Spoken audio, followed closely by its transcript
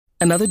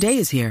Another day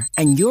is here,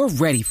 and you're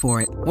ready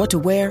for it. What to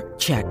wear?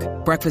 Check.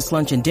 Breakfast,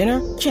 lunch, and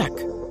dinner? Check.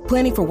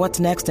 Planning for what's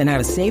next and how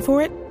to save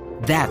for it?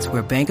 That's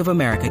where Bank of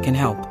America can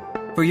help.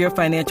 For your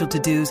financial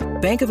to-dos,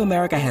 Bank of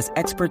America has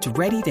experts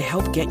ready to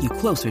help get you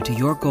closer to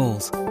your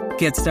goals.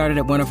 Get started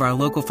at one of our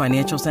local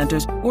financial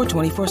centers or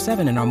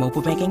 24/7 in our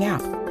mobile banking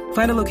app.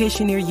 Find a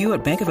location near you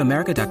at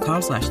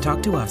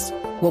bankofamerica.com/talktous.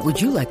 What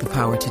would you like the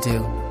power to do?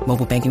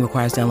 Mobile banking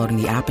requires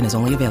downloading the app and is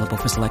only available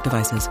for select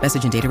devices.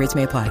 Message and data rates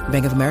may apply.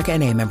 Bank of America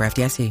N.A., member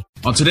FDIC.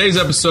 On today's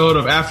episode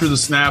of After the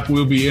Snap,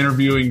 we'll be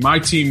interviewing my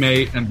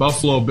teammate and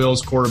Buffalo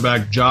Bills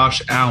quarterback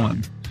Josh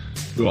Allen.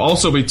 We'll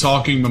also be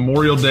talking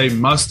Memorial Day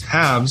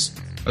must-haves,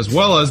 as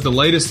well as the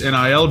latest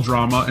NIL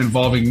drama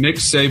involving Nick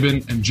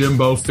Saban and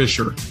Jimbo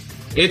Fisher.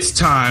 It's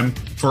time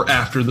for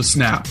After the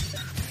Snap.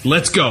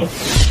 Let's go.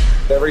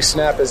 Every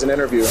snap is an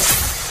interview.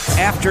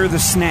 After the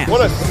Snap.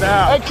 What a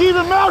snap. Hey, keep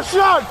your mouth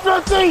shut,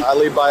 50! I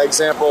lead by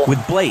example.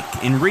 With Blake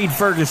and Reed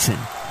Ferguson,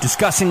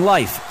 discussing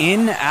life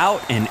in,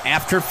 out, and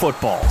after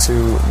football.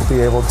 To be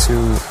able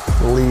to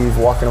leave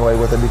walking away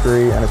with a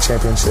degree and a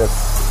championship,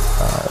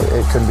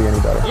 it couldn't be any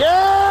better.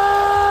 Yeah!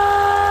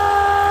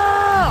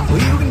 Well,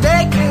 you can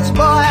take this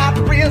boy out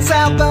the real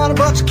South Thunder,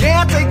 but you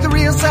can't take the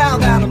real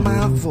South out of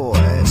my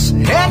voice.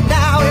 And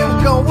now here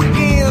we go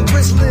again,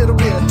 twist a little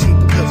bit of teeth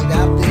because I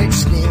got thick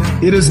skin.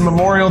 It is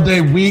Memorial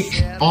Day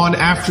week on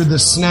After the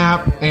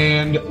Snap,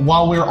 and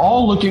while we're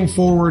all looking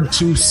forward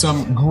to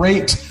some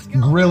great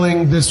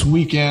grilling this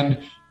weekend,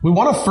 we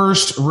want to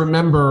first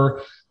remember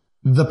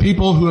the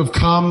people who have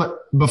come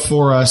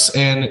before us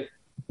and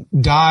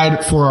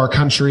died for our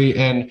country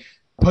and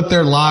put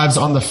their lives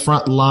on the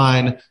front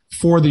line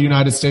for the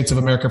United States of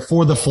America,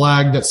 for the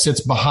flag that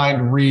sits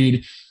behind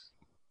Reed.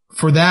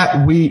 For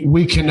that,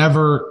 we can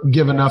never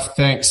give enough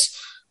thanks.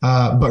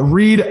 But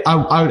Reed,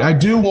 I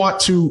do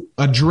want to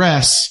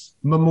address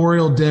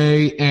Memorial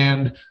Day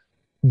and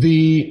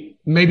the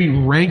maybe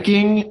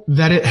ranking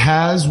that it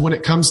has when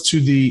it comes to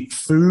the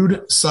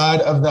food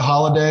side of the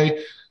holiday.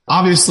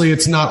 Obviously,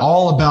 it's not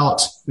all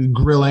about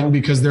grilling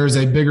because there's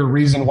a bigger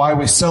reason why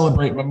we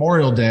celebrate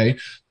Memorial Day,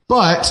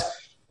 but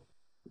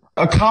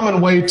a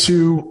common way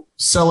to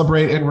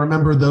celebrate and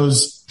remember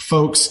those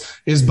folks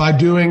is by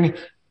doing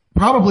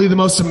probably the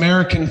most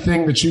American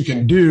thing that you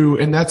can do,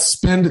 and that's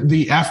spend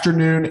the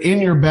afternoon in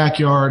your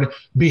backyard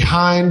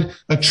behind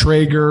a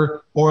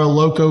Traeger or a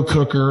Loco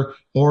cooker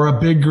or a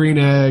Big Green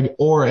Egg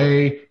or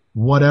a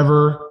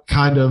whatever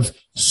kind of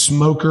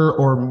smoker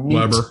or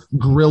meat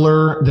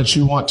griller that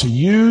you want to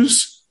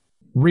use.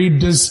 Reed,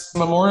 does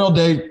Memorial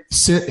Day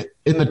sit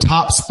in the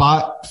top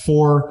spot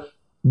for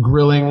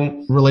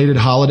grilling related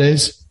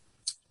holidays?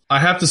 I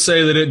have to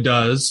say that it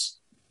does.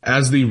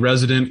 As the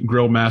resident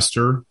grill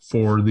master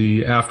for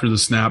the After the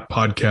Snap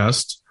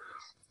podcast,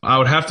 I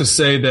would have to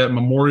say that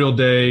Memorial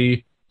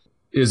Day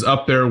is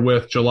up there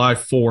with July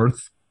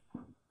 4th.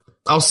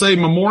 I'll say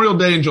Memorial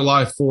Day and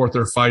July 4th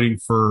are fighting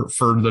for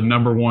the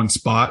number one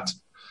spot.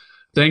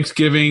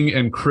 Thanksgiving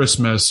and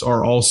Christmas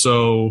are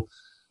also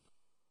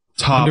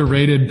top tier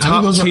underrated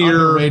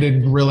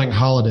grilling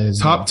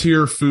holidays. Top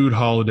tier food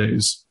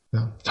holidays.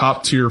 Yeah.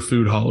 Top tier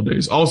food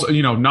holidays. Also,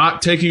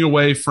 not taking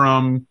away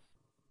from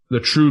the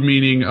true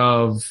meaning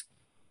of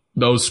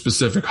those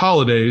specific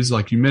holidays,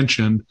 like you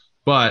mentioned,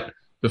 but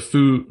the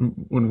food,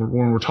 when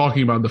we're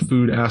talking about the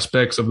food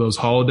aspects of those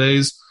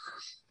holidays,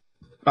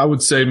 I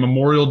would say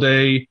Memorial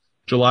Day,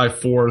 July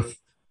 4th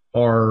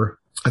are.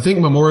 I think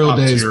Memorial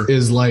Day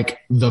is like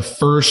the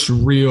first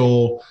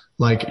real,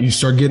 like you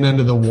start getting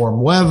into the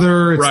warm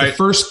weather. It's the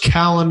first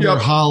calendar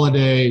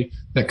holiday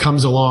that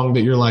comes along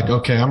that you're like,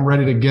 okay, I'm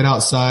ready to get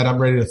outside. I'm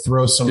ready to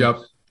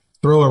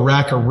throw a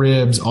rack of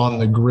ribs on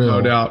the grill.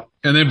 No doubt.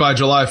 And then by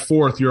July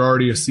 4th, you're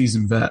already a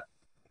seasoned vet.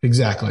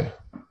 Exactly.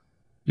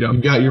 Yeah.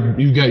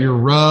 You've got your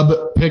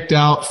rub picked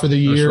out for the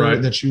year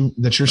that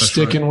you're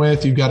sticking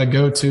with. You've got to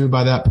go to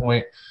by that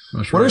point.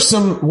 What are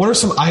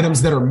some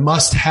items that are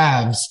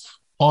must-haves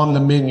on the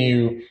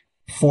menu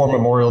for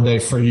Memorial Day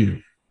for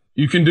you?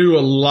 You can do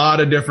a lot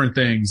of different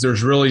things.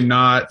 There's really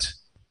not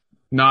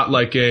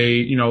like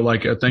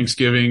like a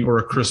Thanksgiving or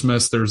a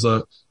Christmas. There's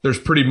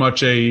pretty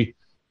much a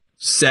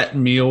set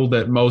meal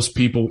that most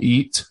people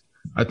eat.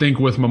 I think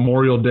with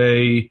Memorial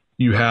Day,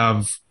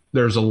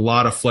 there's a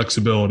lot of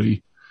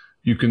flexibility.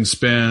 You can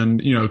spend,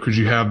 because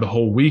you have the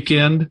whole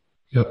weekend.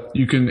 Yep.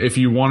 You can, if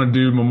you want to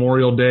do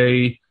Memorial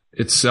Day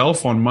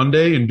itself on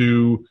Monday and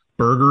do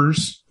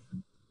burgers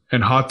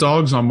and hot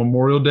dogs on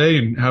Memorial Day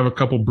and have a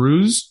couple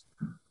brews,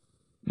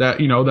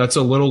 that's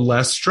a little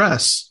less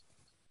stress.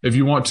 If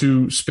you want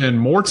to spend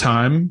more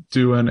time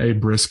doing a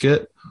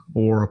brisket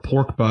or a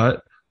pork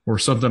butt or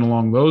something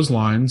along those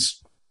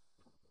lines,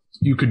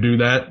 you could do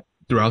that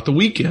throughout the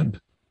weekend.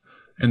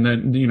 And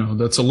then,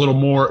 that's a little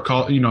more,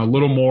 you have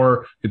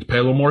to pay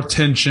a little more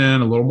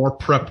attention, a little more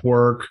prep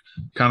work,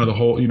 kind of the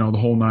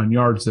whole 9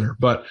 yards there.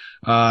 But,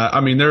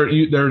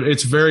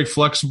 it's very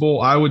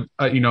flexible. I would,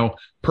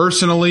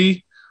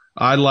 personally,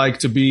 I like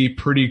to be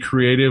pretty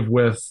creative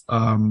with,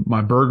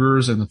 my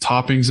burgers and the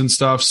toppings and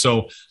stuff.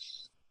 So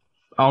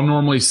I'll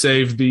normally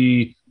save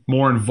the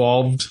more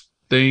involved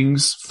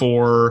things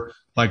for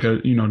like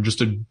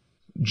just a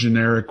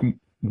generic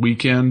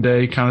weekend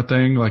day kind of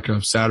thing, like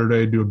a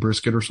Saturday, do a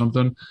brisket or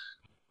something.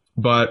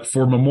 But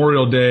for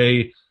Memorial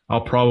Day,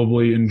 I'll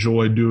probably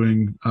enjoy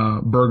doing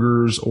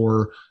burgers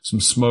or some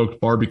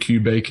smoked barbecue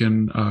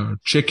bacon.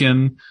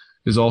 Chicken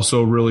is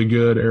also really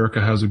good.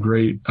 Erica has a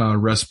great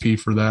recipe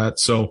for that.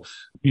 So,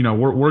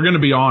 we're going to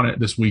be on it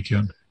this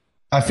weekend.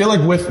 I feel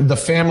like with the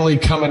family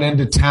coming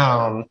into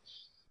town,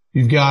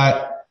 you've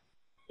got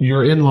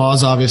your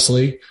in-laws,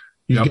 obviously.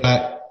 You've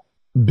got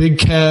Big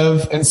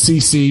Kev and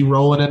Cece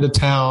rolling into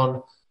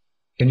town,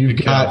 and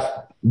you've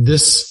got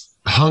this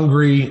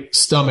hungry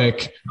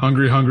stomach.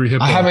 Hungry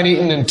hippo. I haven't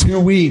eaten in 2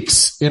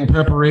 weeks in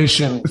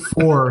preparation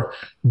for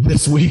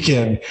this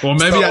weekend. Well,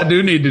 maybe I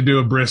do need to do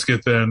a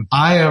brisket then.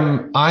 I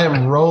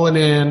am rolling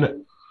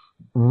in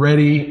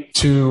ready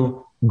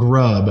to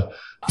grub.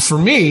 For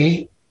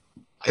me,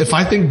 if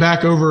I think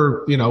back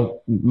over,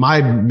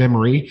 my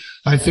memory,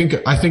 I think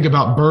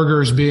about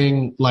burgers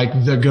being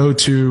like the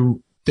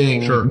go-to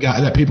thing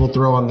that people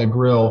throw on the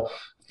grill.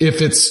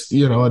 If it's,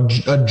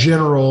 a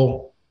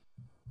general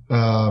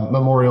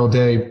Memorial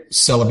Day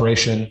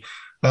celebration.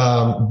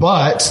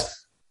 But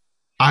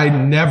I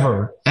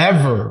never,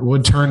 ever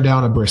would turn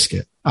down a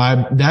brisket.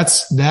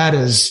 That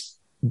is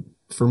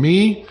for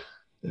me.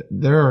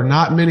 There are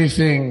not many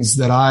things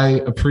that I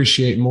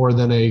appreciate more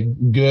than a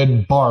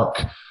good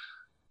bark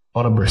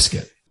on a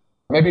brisket.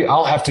 Maybe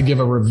I'll have to give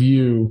a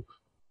review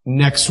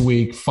next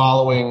week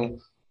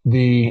following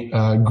the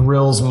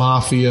Grills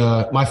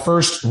Mafia, my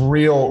first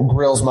real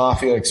Grills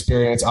Mafia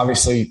experience.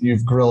 Obviously,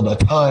 you've grilled a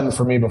ton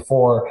for me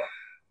before,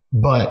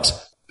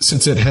 but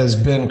since it has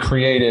been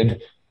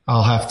created,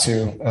 I'll have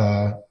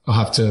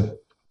to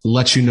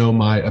let you know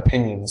my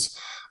opinions.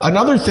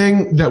 Another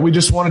thing that we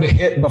just wanted to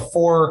hit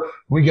before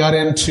we got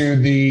into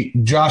the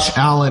Josh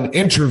Allen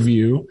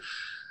interview,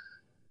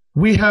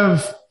 we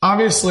have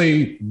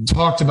obviously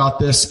talked about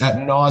this ad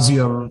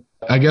nauseum,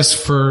 I guess,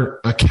 for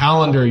a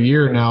calendar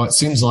year now. It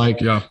seems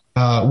like,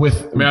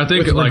 I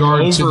think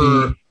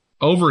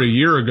over a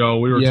year ago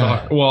we were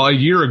talking. Well, a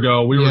year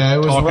ago we were talking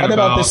about. It was right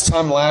about this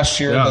time last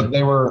year that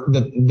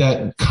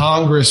that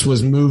Congress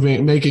was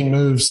making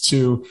moves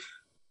to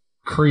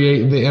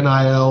create the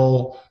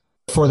NIL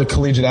for the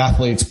collegiate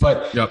athletes,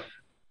 but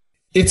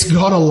it's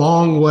gone a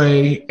long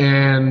way,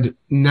 and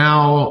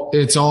now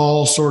it's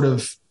all sort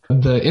of.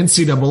 The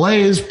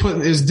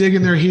NCAA is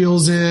digging their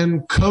heels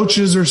in.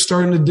 Coaches are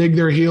starting to dig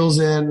their heels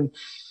in.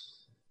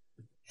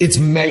 It's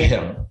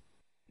mayhem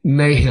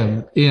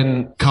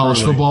in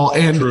college football,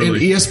 and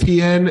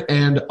ESPN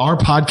and our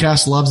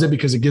podcast loves it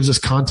because it gives us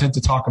content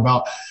to talk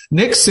about.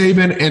 Nick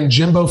Saban and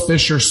Jimbo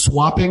Fisher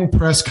swapping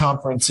press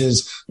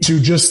conferences to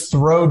just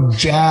throw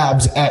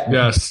jabs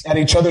at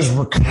each other's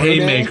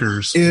recruiting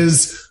haymakers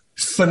is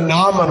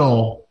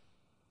phenomenal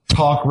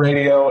talk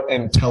radio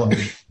and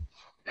television.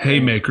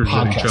 Haymakers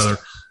at each other.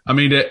 I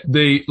mean,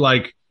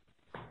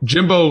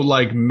 Jimbo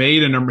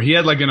he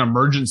had like an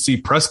emergency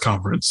press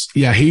conference.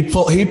 Yeah, he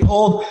pulled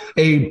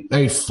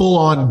a full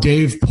on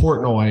Dave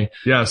Portnoy.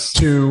 Yes,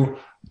 to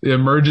the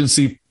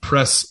emergency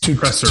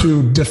presser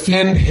to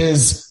defend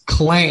his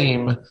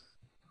claim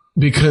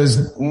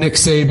because Nick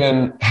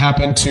Saban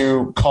happened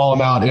to call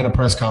him out in a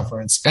press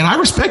conference, and I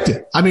respect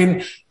it. I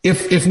mean,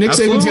 if Nick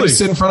Saban's going to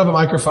sit in front of a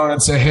microphone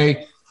and say,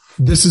 "Hey,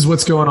 this is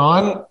what's going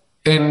on,"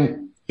 and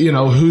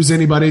who's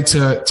anybody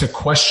to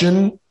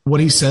question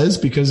what he says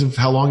because of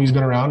how long he's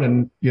been around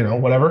and,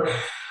 whatever.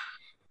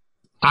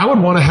 I would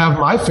want to have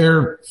my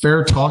fair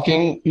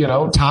talking,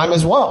 time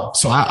as well.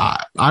 So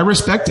I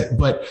respect it.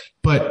 But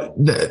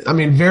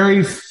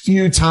very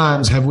few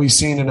times have we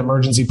seen an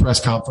emergency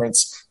press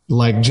conference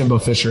like Jimbo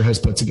Fisher has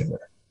put together.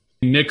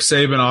 Nick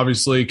Saban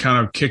obviously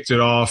kind of kicked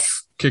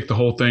the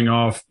whole thing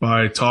off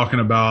by talking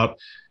about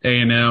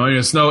A&M. I mean,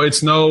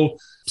 it's no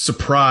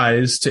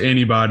surprise to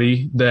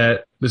anybody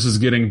that this is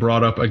getting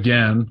brought up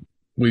again.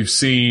 We've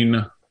seen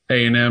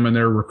A&M in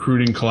their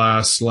recruiting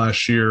class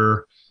last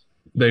year.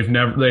 They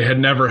had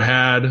never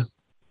had,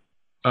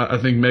 I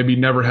think maybe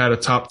never had a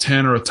top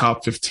 10 or a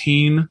top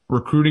 15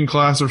 recruiting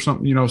class or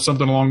something,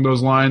 something along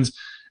those lines.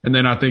 And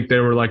then I think they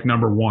were like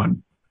number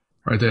one,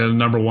 right? They had a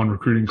number one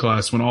recruiting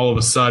class when all of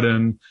a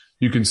sudden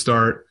you can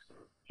start,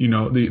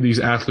 these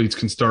athletes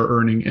can start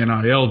earning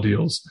NIL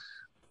deals.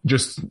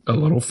 Just a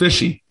little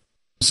fishy.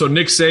 So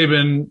Nick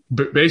Saban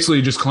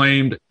basically just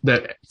claimed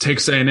that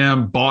Texas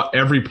A&M bought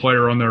every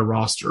player on their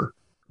roster,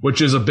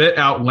 which is a bit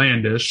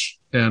outlandish.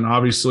 And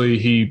obviously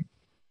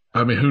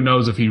who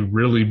knows if he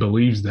really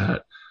believes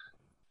that.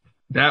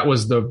 That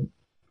was the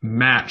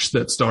match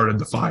that started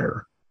the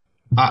fire.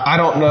 I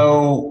don't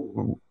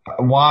know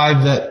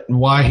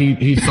why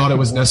he thought it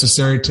was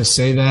necessary to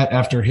say that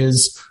after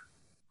his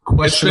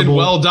questionable. It's been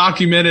well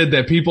documented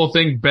that people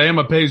think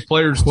Bama pays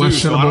players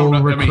questionable too.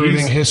 So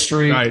recruiting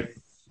history, right?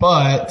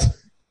 But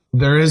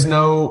there is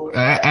no,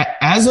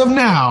 as of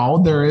now,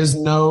 there is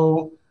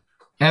no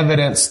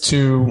evidence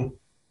to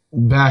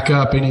back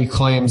up any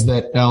claims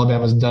that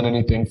Alabama's done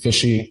anything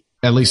fishy,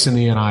 at least in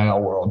the NIL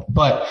world.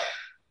 But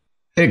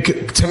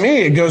to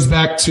me, it goes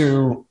back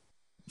to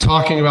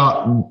talking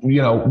about,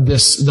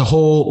 the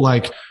whole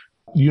like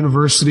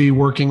university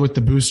working with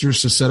the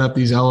boosters to set up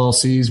these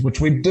LLCs, which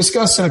we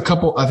discussed in a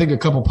couple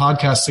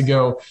podcasts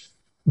ago,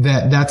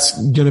 that's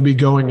going to be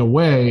going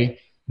away.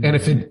 And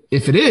if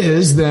it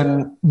is,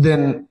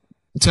 then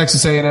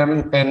Texas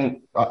A&M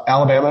and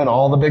Alabama and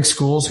all the big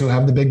schools who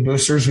have the big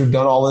boosters who've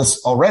done all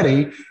this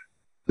already,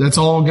 that's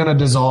all going to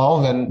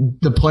dissolve, and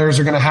the players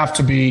are going to have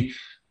to be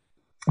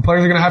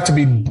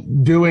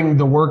doing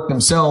the work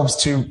themselves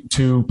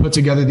to put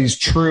together these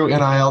true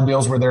NIL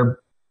deals where they're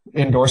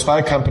endorsed by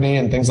a company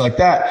and things like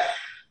that.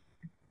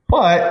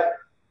 But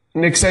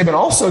Nick Saban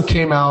also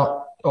came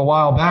out a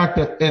while back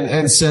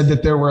and said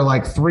that there were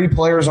like 3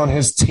 players on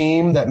his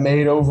team that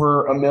made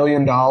over $1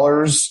 million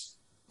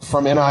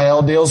from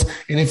NIL deals.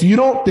 And if you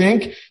don't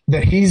think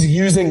that he's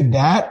using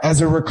that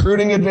as a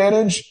recruiting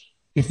advantage,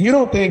 if you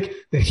don't think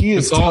that he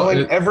is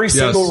telling every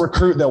single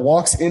recruit that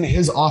walks in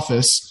his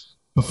office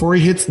before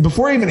he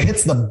even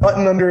hits the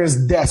button under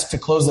his desk to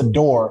close the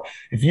door,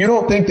 if you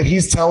don't think that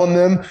he's telling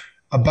them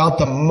about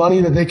the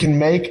money that they can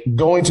make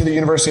going to the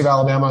University of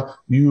Alabama,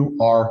 you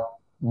are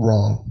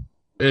wrong.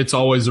 It's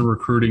always a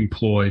recruiting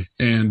ploy.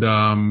 And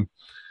I'm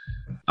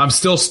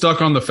still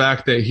stuck on the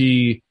fact that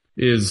he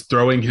is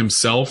throwing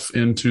himself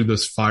into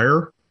this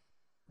fire.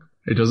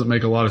 It doesn't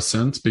make a lot of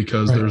sense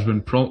because there's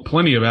been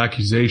plenty of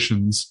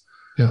accusations.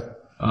 Yeah.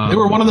 They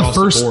were one of the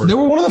first. They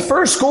were one of the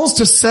first schools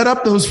to set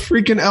up those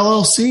freaking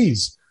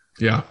LLCs.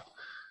 Yeah.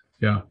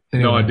 Yeah.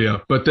 Anyway, no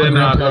idea. But then,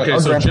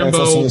 so Jimbo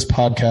listen to this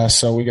podcast,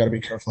 so we got to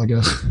be careful, I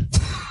guess.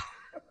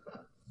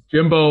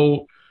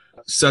 Jimbo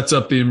sets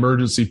up the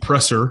emergency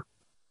presser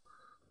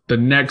the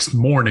next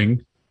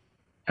morning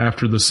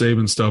after the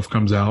Saban stuff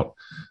comes out,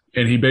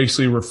 and he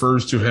basically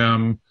refers to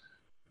him.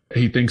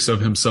 He thinks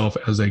of himself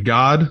as a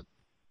god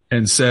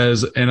and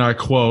says, and I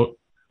quote,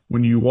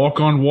 "When you walk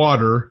on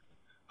water,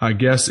 I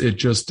guess it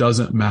just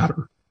doesn't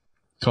matter."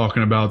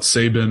 Talking about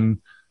Saban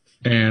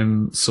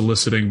and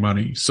soliciting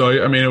money.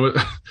 So, I mean,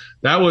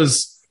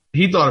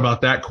 he thought about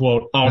that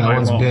quote all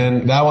night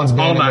long. That one's been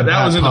all night.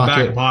 That was in the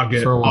back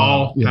pocket for a while.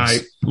 All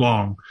night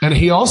long. And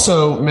he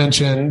also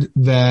mentioned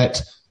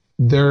that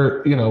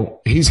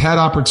he's had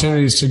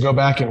opportunities to go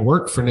back and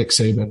work for Nick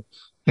Saban.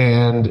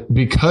 And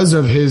because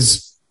of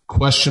his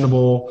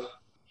questionable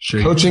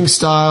coaching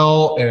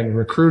style and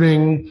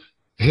recruiting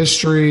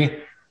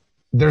history,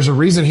 there's a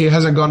reason he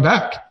hasn't gone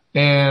back.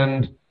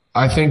 And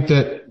I think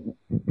that,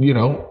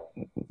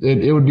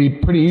 it would be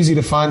pretty easy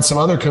to find some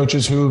other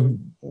coaches who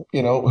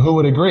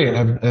would agree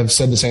and have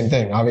said the same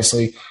thing.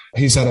 Obviously,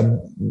 he's had a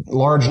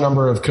large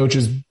number of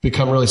coaches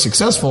become really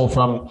successful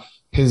from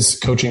his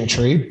coaching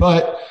tree.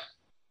 But,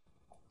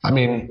 I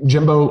mean,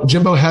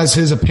 Jimbo has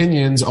his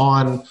opinions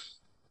on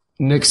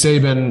Nick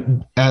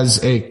Saban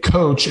as a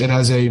coach and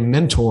as a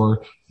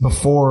mentor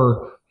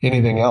before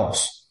anything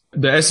else.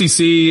 The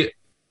SEC,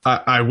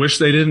 I wish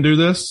they didn't do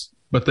this,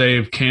 but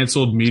they've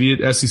canceled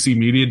SEC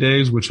media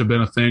days, which have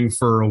been a thing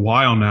for a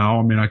while now.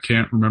 I mean, I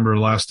can't remember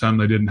the last time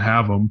they didn't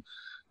have them.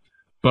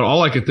 But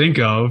all I could think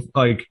of,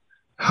 like,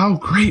 how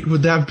great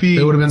would that be?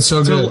 It would have been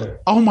so good.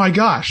 Oh, my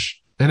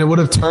gosh. And it would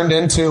have turned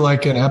into,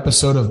 like, an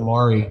episode of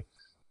Maury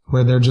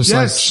where they're just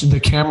like the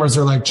cameras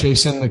are, like,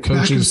 chasing the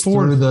coaches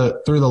through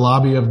the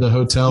lobby of the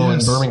hotel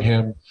in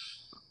Birmingham.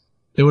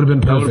 It would have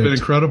been perfect. That would have been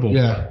incredible.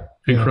 Yeah.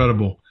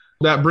 Incredible.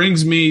 Yeah. That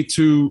brings me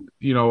to,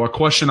 a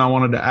question I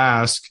wanted to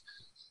ask,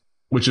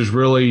 which is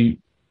really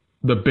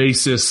the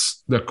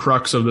basis, the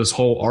crux of this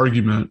whole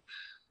argument.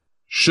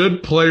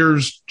 Should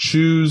players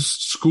choose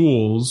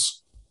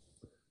schools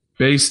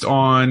based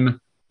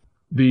on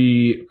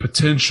the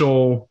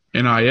potential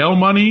NIL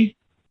money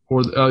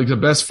or the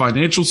best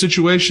financial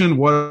situation?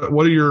 What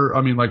are your,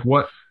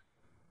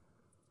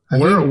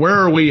 where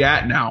are we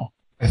at now?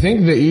 I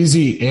think the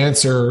easy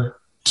answer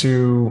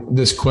to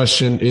this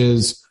question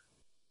is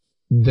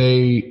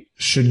they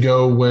should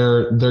go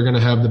where they're going to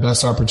have the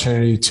best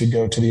opportunity to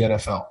go to the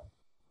NFL.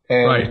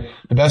 And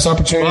the best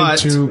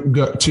opportunity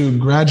to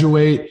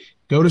graduate,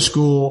 go to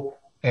school,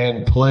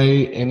 and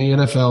play in the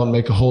NFL and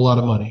make a whole lot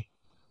of money.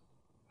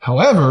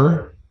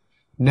 However,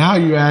 now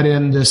you add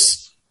in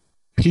this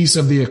piece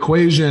of the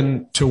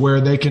equation to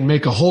where they can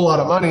make a whole lot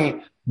of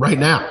money right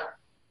now.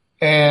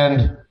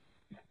 And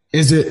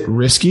is it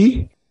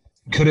risky?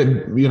 Could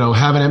it,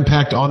 have an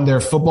impact on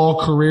their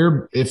football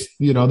career if,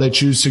 they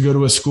choose to go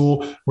to a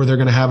school where they're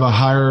going to have a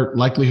higher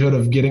likelihood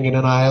of getting an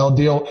NIL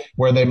deal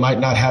where they might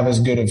not have as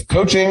good of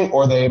coaching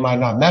or they might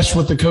not mesh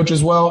with the coach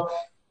as well?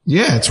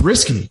 Yeah, it's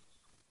risky.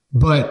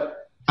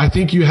 But I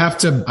think you have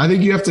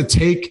to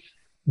take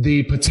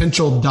the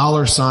potential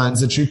dollar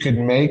signs that you could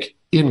make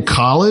in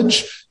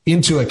college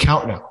into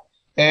account now.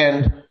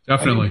 And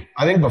definitely,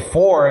 I think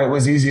before it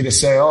was easy to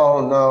say,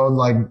 oh no,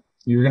 like,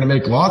 you're going to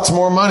make lots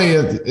more money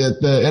at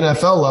the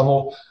NFL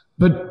level,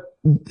 but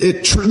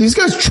these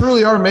guys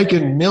truly are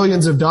making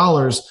millions of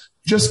dollars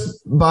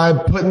just by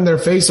putting their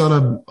face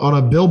on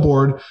a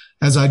billboard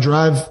as I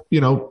drive,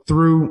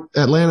 through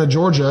Atlanta,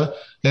 Georgia,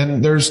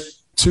 and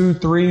there's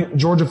 2-3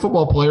 Georgia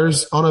football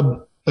players on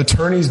a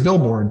attorney's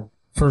billboard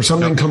for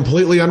something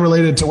completely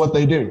unrelated to what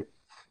they do.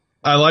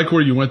 I like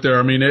where you went there.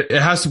 I mean, it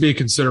has to be a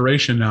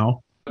consideration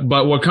now.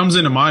 But what comes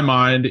into my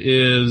mind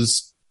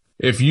is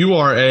if you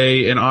are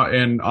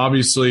and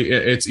obviously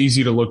it's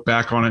easy to look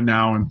back on it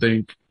now and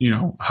think,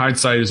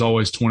 hindsight is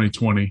always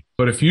 20/20.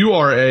 But if you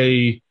are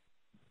a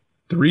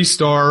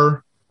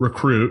 3-star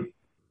recruit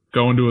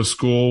going to a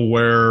school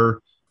where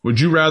would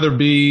you rather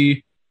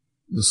be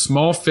the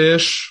small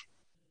fish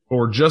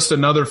or just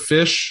another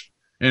fish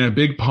in a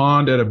big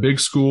pond at a big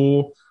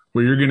school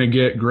where you're going to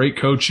get great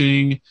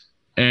coaching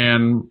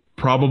and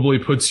probably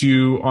puts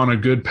you on a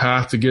good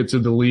path to get to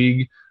the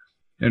league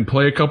and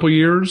play a couple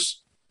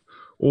years?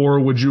 Or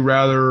would you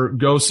rather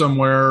go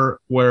somewhere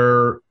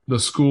where the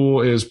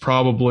school is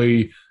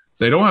probably,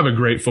 they don't have a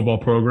great football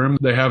program.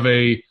 They have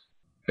a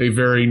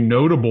very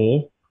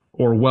notable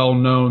or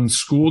well-known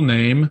school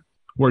name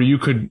where you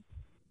could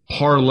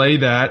parlay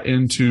that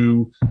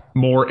into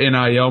more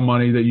NIL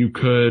money that you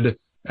could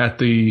at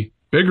the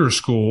bigger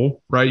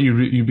school, right?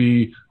 You'd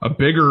be a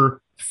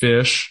bigger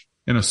fish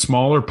in a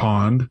smaller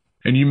pond,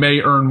 and you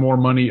may earn more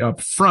money up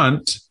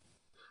front.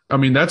 I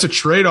mean, that's a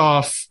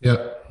trade-off.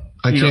 Yep.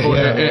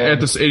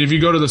 If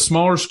you go to the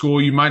smaller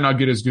school, you might not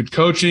get as good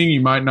coaching.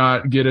 You might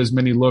not get as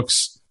many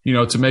looks,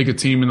 to make a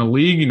team in the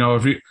league.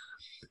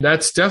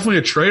 That's definitely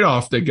a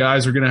trade-off that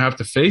guys are going to have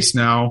to face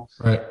now.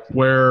 Right.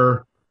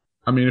 Where,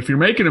 I mean, if you're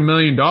making $1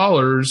 million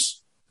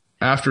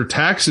after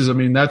taxes, I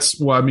mean,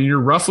 you're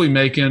roughly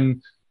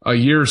making a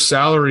year's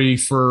salary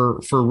for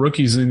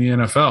rookies in the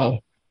NFL.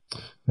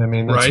 I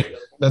mean,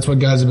 that's what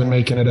guys have been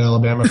making at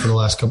Alabama for the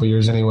last couple of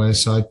years anyway.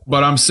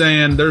 But I'm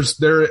saying there's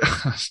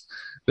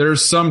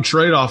some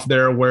trade-off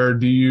there where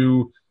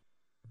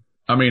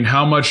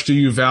how much do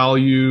you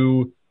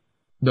value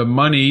the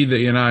money,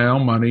 the NIL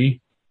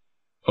money,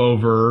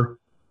 over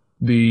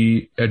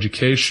the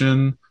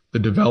education, the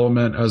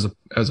development as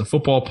a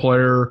football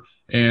player,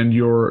 and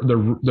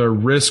the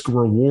risk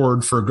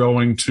reward for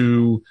going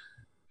to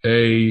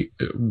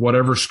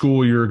whatever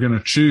school you're going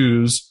to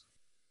choose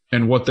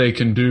and what they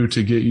can do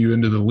to get you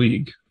into the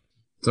league.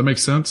 Does that make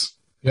sense?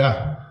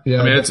 Yeah.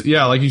 Yeah. I mean,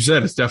 like you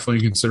said, it's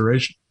definitely a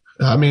consideration.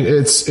 I mean,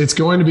 it's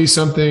going to be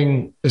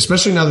something,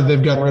 especially now that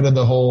they've gotten rid of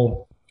the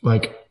whole,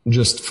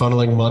 just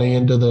funneling money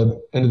into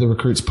the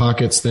recruits'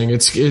 pockets thing.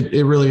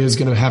 It really is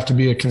going to have to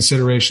be a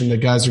consideration that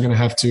guys are going to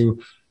have to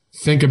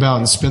think about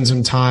and spend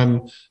some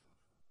time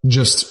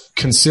just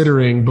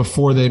considering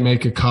before they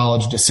make a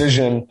college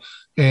decision.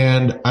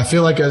 And I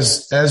feel like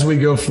as we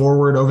go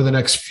forward over the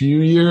next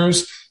few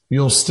years,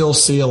 you'll still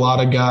see a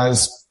lot of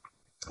guys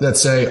that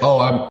say, I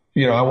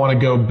want to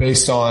go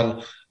based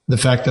on the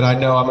fact that I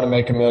know I'm going to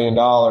make $1 million.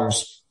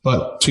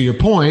 But to your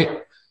point,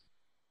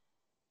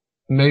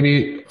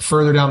 maybe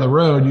further down the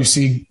road, you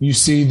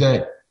see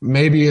that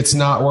maybe it's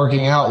not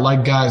working out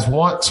like guys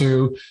want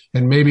to,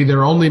 and maybe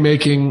they're only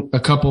making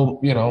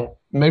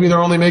maybe they're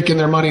only making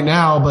their money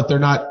now, but they're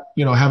not,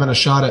 having a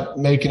shot at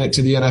making it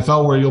to the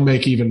NFL where you'll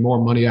make even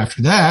more money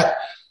after that.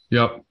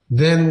 Yep.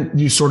 Then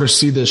you sort of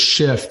see this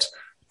shift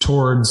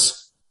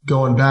towards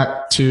going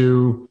back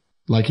to,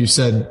 like you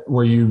said,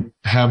 where you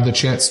have the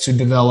chance to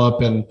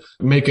develop and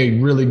make a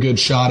really good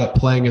shot at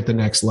playing at the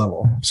next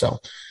level. So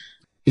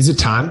is it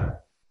time?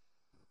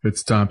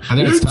 It's time. I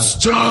think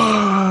it's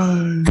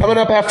time. Coming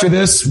up after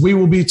this, we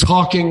will be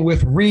talking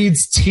with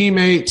Reed's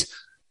teammate,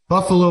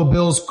 Buffalo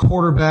Bills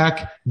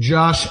quarterback,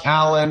 Josh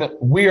Allen.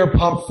 We are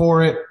pumped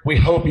for it. We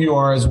hope you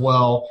are as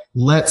well.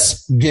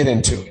 Let's get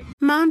into it.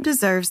 Mom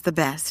deserves the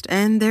best,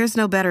 and there's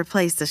no better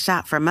place to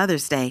shop for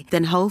Mother's Day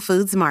than Whole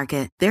Foods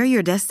Market. They're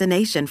your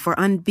destination for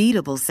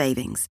unbeatable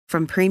savings,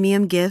 from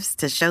premium gifts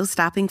to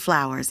show-stopping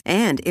flowers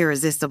and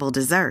irresistible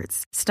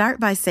desserts. Start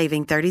by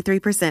saving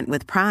 33%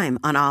 with Prime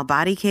on all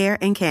body care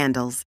and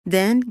candles.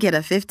 Then get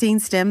a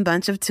 15-stem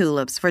bunch of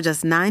tulips for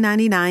just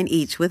 $9.99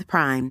 each with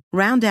Prime.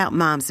 Round out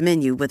Mom's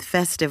menu with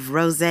festive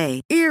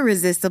rosé,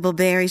 irresistible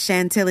berry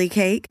chantilly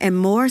cake, and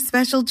more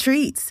special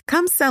treats.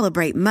 Come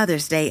celebrate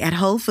Mother's Day at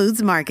Whole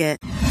Foods Market.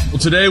 Well,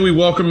 today we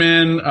welcome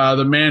in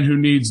the man who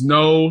needs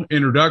no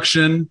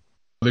introduction,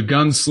 the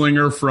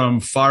gunslinger from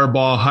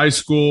Firebaugh High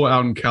School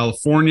out in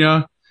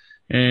California,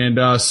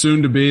 and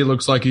soon to be,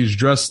 looks like he's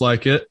dressed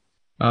like it,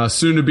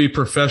 soon to be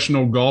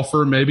professional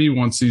golfer maybe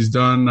once he's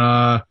done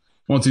on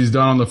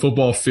the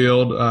football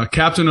field.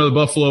 Captain of the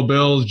Buffalo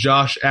Bills,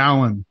 Josh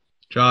Allen.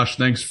 Josh,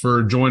 thanks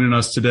for joining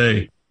us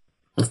today.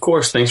 Of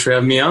course. Thanks for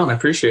having me on. I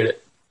appreciate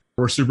it.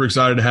 We're super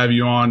excited to have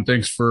you on.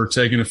 Thanks for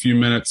taking a few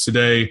minutes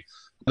today.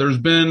 There's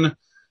been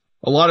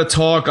a lot of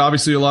talk,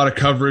 obviously a lot of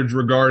coverage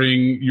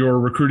regarding your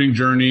recruiting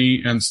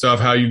journey and stuff,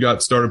 how you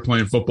got started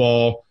playing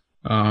football,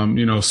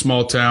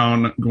 small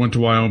town, going to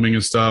Wyoming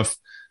and stuff,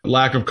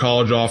 lack of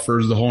college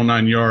offers, the whole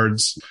 9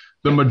 yards.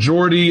 The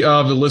majority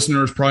of the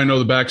listeners probably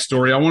know the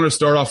backstory. I want to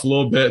start off a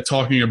little bit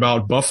talking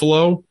about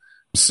Buffalo.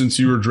 Since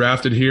you were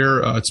drafted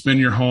here, it's been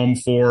your home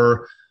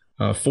for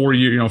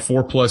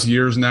 4+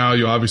 years now.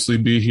 You'll obviously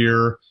be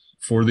here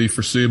for the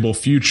foreseeable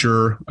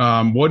future.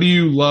 What do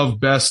you love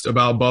best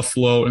about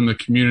Buffalo and the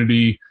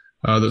community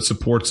that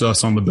supports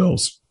us on the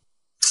Bills?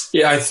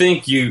 Yeah, I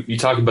think you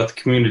talk about the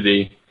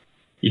community.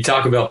 You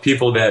talk about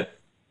people that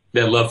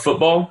love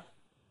football,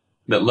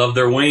 that love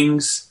their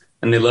wings,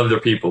 and they love their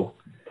people.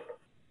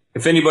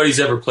 If anybody's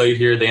ever played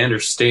here, they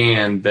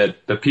understand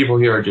that the people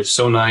here are just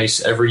so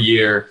nice every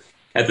year.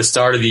 At the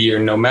start of the year,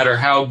 no matter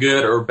how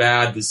good or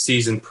bad the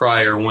season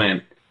prior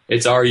went,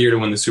 it's our year to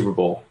win the Super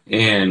Bowl.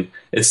 And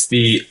it's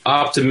the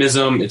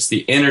optimism, it's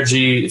the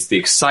energy, it's the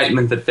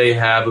excitement that they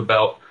have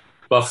about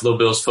Buffalo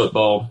Bills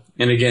football.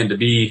 And again, to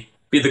be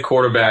the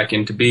quarterback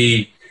and to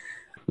be,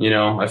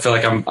 I feel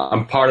like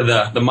I'm part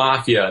of the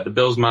mafia, the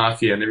Bills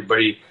Mafia, and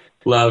everybody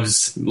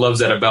loves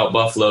that about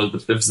Buffalo.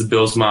 It's the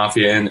Bills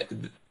Mafia,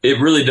 and it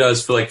really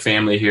does feel like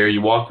family here.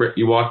 You walk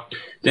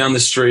down the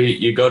street,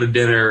 you go to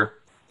dinner,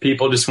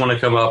 people just want to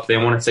come up, they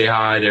want to say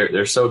hi.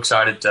 They're so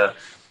excited to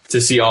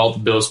see all the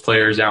Bills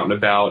players out and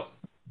about,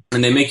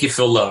 and they make you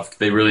feel loved.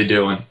 They really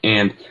do.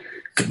 And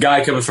a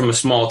guy coming from a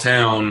small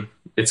town,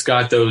 it's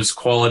got those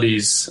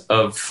qualities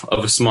of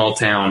a small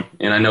town.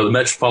 And I know the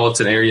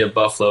metropolitan area of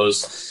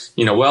Buffalo's,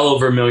 well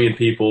over 1 million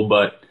people,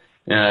 but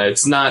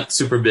it's not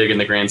super big in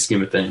the grand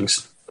scheme of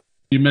things.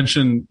 You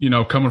mentioned,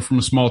 coming from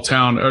a small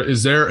town.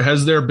 Has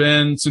there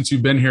been, since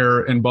you've been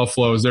here in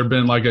Buffalo, has there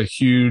been like a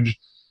huge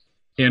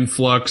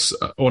influx?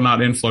 Well,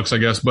 not influx, I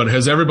guess, but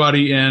has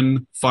everybody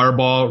in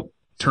Fireball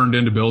turned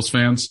into Bills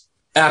fans?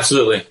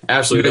 Absolutely.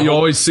 You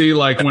always see,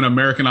 like, when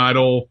American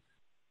Idol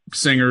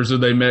singers, or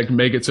they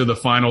make it to the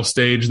final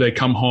stage, they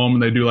come home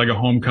and they do like a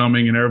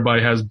homecoming and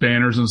everybody has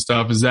banners and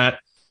stuff. Is that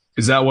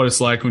what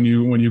it's like when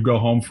you go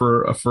home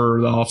for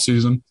the off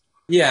season?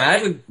 Yeah, I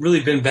haven't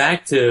really been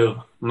back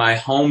to my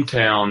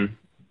hometown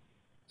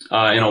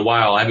in a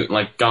while. I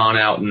haven't gone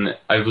out, and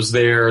I was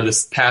there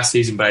this past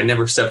season, but I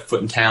never stepped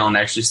foot in town.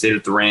 I actually stayed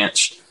at the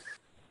ranch.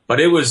 But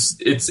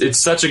it's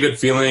such a good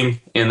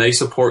feeling, and they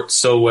support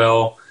so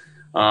well.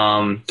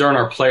 During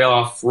our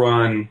playoff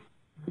run,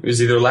 it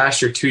was either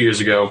last year or 2 years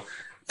ago,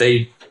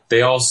 they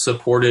all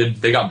supported.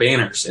 They got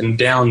banners, and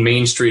down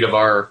Main Street of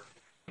our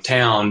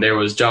town there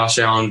was Josh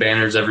Allen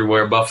banners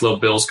everywhere, Buffalo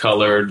Bills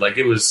colored.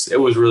 It was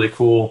really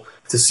cool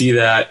to see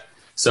that.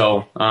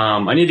 So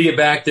I need to get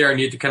back there. I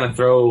need to kind of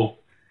throw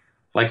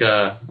an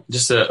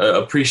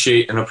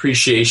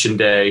appreciation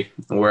day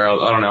where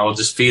I'll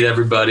just feed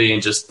everybody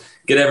and just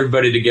get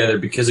everybody together,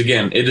 because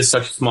again, it is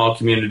such a small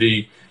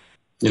community.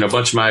 A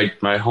bunch of my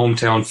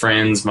hometown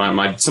friends, some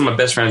of my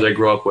best friends I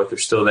grew up with are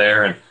still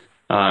there,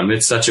 and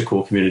it's such a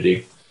cool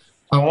community.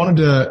 I wanted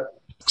to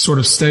sort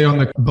of stay on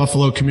the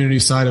Buffalo community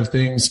side of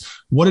things.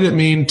 What did it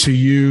mean to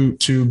you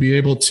to be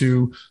able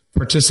to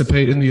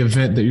participate in the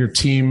event that your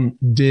team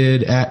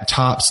did at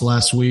Tops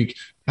last week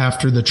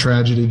after the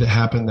tragedy that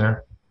happened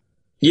there?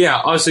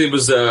 Yeah, honestly, it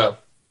was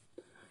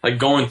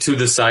going to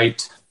the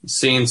site,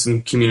 seeing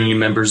some community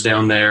members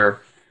down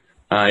there.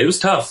 It was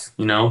tough,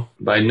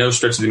 by no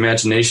stretch of the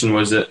imagination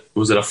was it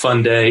a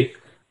fun day,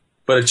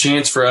 but a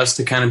chance for us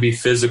to kind of be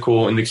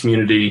physical in the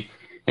community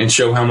and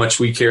show how much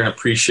we care and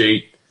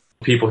appreciate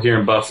people here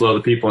in Buffalo,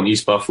 the people in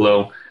East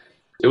Buffalo.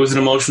 It was an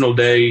emotional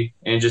day,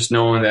 and just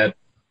knowing that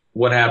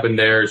what happened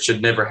there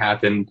should never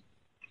happen.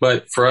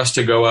 But for us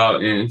to go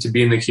out and to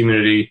be in the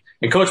community,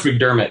 and Coach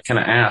McDermott kind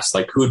of asked,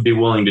 who would be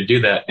willing to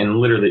do that? And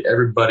literally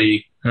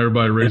everybody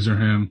raised their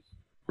hand.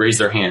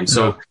 Yeah.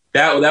 So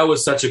that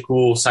was such a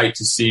cool sight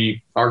to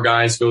see our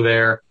guys go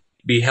there,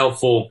 be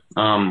helpful,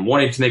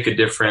 wanting to make a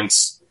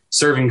difference,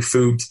 serving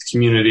food to the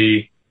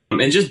community,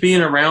 and just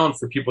being around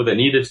for people that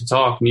needed to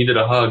talk, needed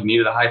a hug,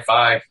 needed a high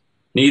five,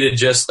 needed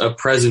just a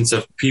presence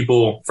of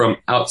people from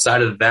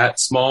outside of that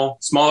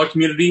smaller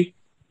community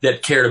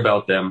that cared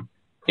about them.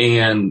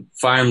 And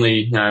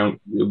finally,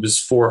 it was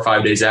 4 or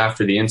 5 days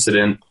after the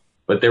incident,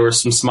 but there were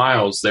some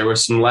smiles, there were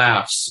some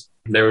laughs,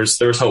 there was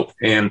hope.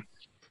 And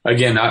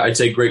again, I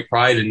take great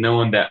pride in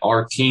knowing that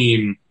our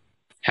team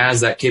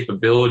has that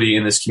capability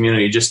in this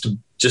community just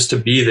to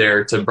be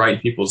there to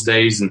brighten people's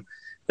days. And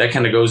that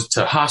kind of goes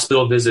to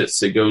hospital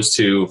visits, it goes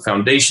to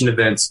foundation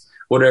events,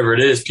 whatever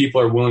it is,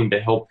 people are willing to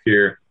help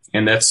here.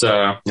 And that's,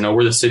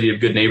 we're the city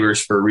of good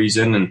neighbors for a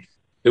reason. And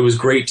it was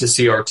great to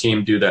see our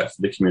team do that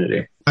for the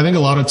community. I think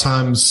a lot of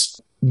times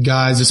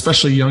guys,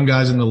 especially young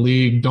guys in the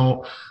league,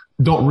 don't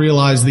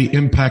realize the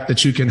impact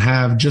that you can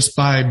have just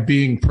by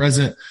being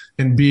present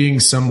and being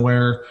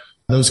somewhere.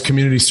 Those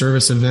community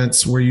service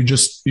events where you're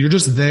just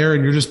there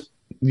and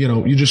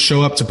you just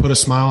show up to put a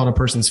smile on a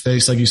person's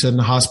face, like you said, in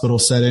a hospital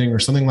setting or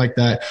something like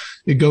that.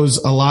 It goes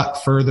a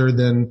lot further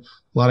than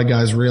a lot of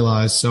guys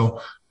realize.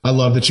 So I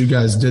love that you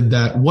guys did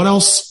that. What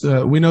else?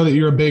 We know that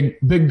you're a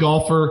big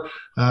golfer.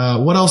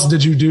 What else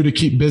did you do to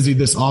keep busy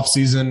this off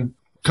season?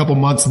 Couple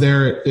months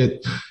there,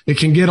 it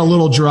can get a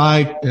little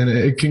dry and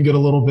it can get a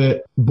little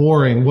bit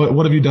boring.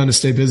 What have you done to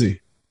stay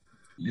busy?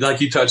 Like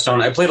you touched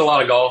on, I played a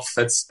lot of golf.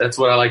 That's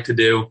what I like to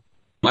do.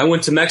 I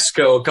went to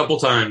Mexico a couple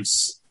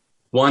times.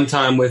 One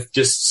time with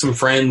just some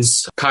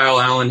friends, Kyle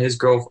Allen, his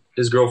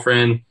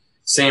girlfriend,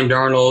 Sam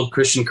Darnold,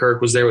 Christian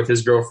Kirk was there with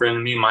his girlfriend,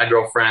 and me and my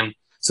girlfriend.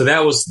 So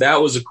that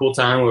was a cool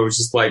time where it was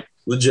just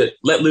legit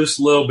let loose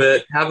a little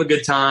bit, have a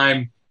good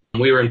time.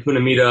 We were in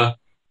Punamita,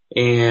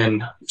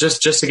 and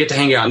just to get to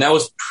hang out. And that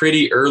was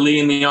pretty early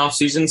in the off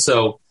season.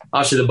 So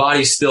obviously the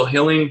body's still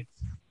healing,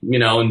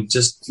 and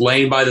just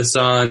laying by the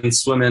sun,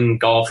 swimming,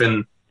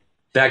 golfing,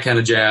 that kind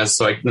of jazz.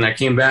 So then I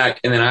came back,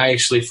 and then I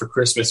actually for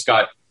Christmas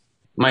got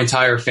my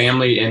entire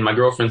family and my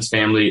girlfriend's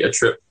family a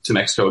trip to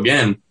Mexico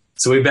again.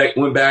 So we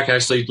went back,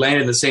 actually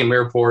landed in the same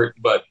airport,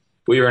 but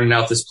we were in and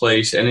out this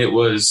place, and it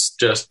was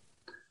just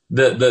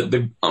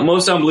the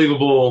most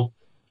unbelievable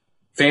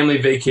family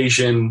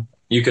vacation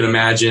you could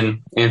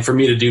imagine. And for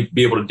me to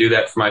be able to do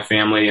that for my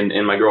family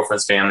and my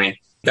girlfriend's family,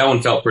 that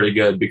one felt pretty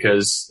good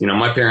because,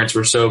 my parents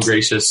were so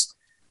gracious.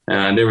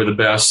 They were the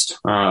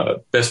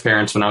best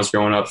parents when I was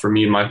growing up for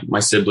me and my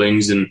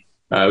siblings. And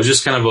it was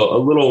just kind of a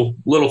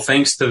little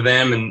thanks to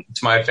them and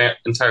to my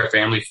entire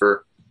family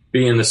for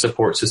being the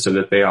support system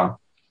that they are.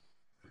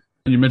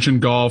 You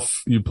mentioned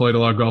golf. You played a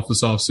lot of golf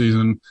this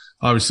offseason.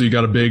 Obviously, you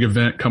got a big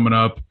event coming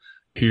up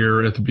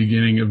here at the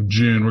beginning of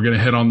June. We're going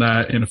to hit on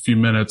that in a few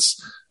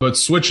minutes. But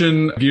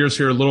switching gears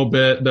here a little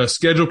bit, the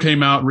schedule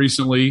came out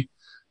recently.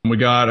 We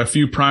got a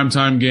few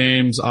primetime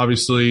games.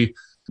 Obviously,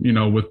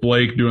 with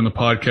Blake doing the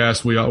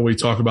podcast, we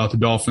talk about the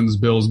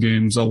Dolphins-Bills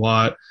games a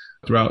lot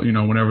throughout,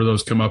 whenever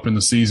those come up in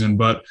the season.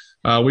 But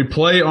we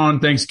play on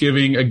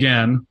Thanksgiving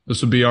again.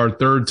 This would be our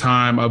third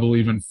time, I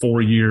believe, in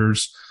 4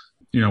 years.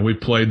 We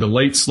played the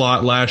late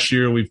slot last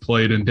year. We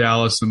played in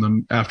Dallas in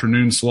the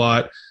afternoon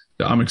slot.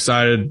 I'm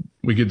excited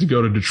we get to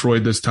go to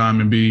Detroit this time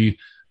and be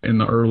in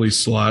the early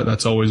slot.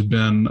 That's always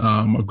been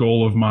a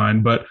goal of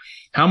mine. But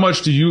how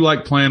much do you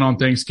like playing on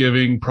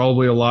Thanksgiving?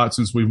 Probably a lot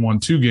since we've won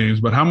 2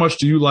 games. But how much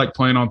do you like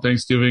playing on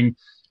Thanksgiving?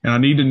 And I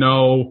need to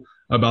know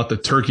about the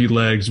turkey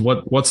legs.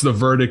 What's the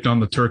verdict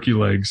on the turkey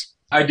legs?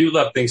 I do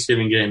love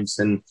Thanksgiving games.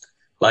 And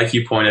like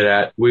you pointed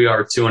at, we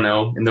are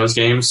 2-0 in those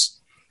games.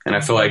 And I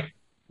feel like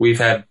we've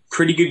had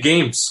pretty good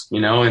games,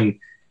 and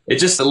it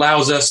just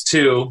allows us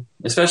to,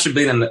 especially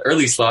being in the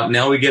early slot,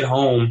 now we get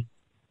home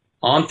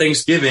on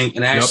Thanksgiving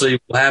and actually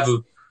we'll have a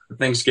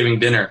Thanksgiving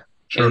dinner.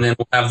 Sure. And then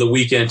we'll have the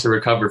weekend to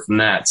recover from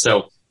that.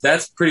 So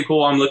that's pretty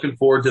cool. I'm looking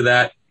forward to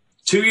that.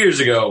 2 years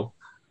ago,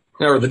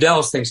 or the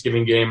Dallas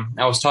Thanksgiving game,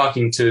 I was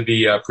talking to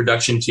the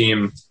production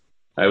team.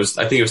 I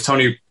think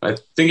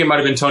it might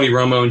have been Tony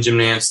Romo and Jim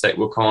Nance that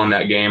were calling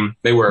that game.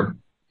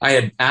 I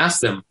had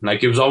asked them,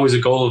 it was always a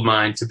goal of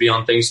mine to be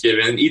on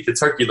Thanksgiving and eat the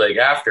turkey leg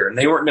after, and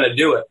they weren't going to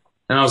do it.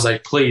 And I was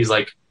like, please,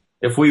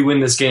 if we win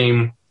this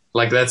game,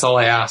 that's all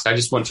I ask. I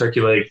just want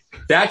turkey leg.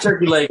 That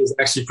turkey leg is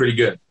actually pretty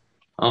good.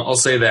 I'll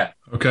say that.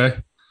 Okay.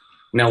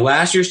 Now,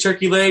 last year's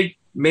turkey leg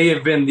may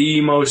have been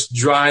the most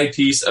dry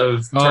piece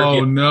of turkey.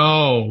 Oh,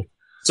 no.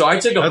 So I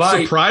took a bite.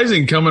 That's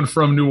surprising coming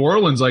from New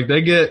Orleans.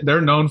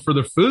 They're known for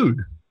their food.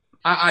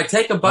 I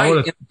take a bite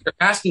and they're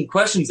asking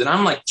questions, and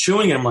I'm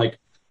chewing, and I'm like,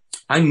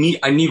 I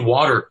need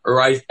water, or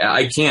I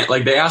can't.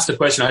 They asked a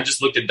question. I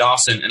just looked at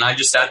Dawson, and I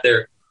just sat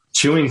there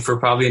chewing for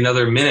probably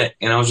another minute,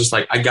 and I was just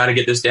like, I got to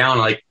get this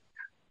down.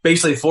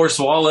 Basically 4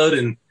 swallowed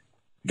and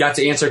got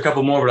to answer a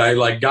couple more, but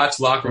I got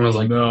to locker room. I was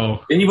like,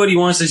 no. Anybody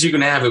wants this, you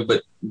can have it,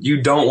 but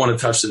you don't want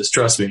to touch this.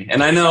 Trust me.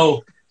 And I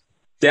know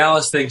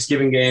Dallas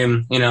Thanksgiving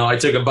game, I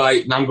took a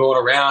bite, and I'm going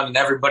around, and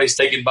everybody's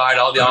taking a bite.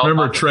 I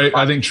remember Trey.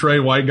 I think Trey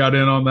White got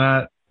in on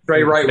that.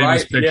 Trey White,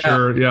 right?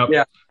 Picture.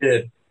 Yeah, I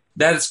did.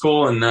 That is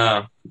cool, and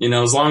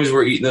as long as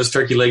we're eating those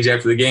turkey legs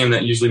after the game,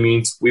 that usually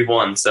means we've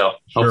won. So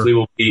hopefully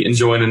we'll be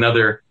enjoying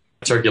another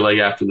turkey leg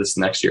after this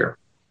next year.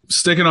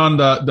 Sticking on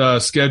the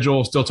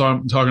schedule, still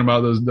talking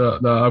about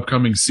the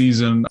upcoming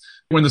season.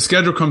 When the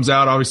schedule comes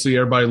out, obviously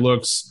everybody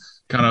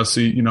looks kind of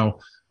see,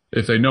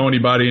 if they know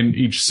anybody in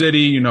each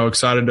city,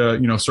 excited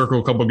to,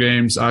 circle a couple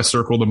games. I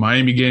circle the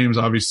Miami games,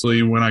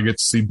 obviously, when I get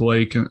to see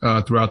Blake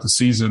throughout the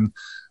season.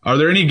 Are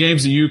there any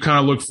games that you kind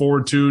of look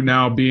forward to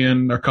now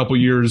being a couple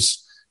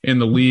years in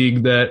the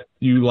league that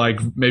you like,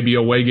 maybe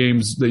away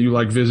games that you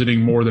like visiting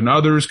more than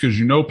others because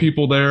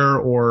people there,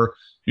 or,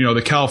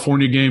 the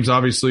California games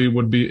obviously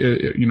would be,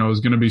 is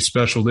going to be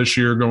special this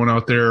year going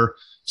out there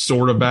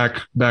sort of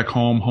back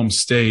home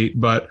state.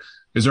 But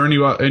is there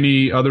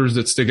any others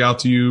that stick out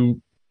to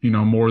you,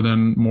 more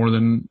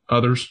than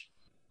others?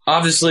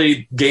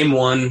 Obviously game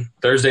 1,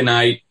 Thursday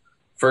night,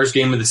 first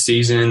game of the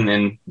season.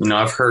 And,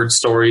 I've heard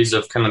stories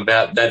of kind of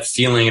that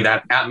feeling,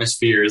 that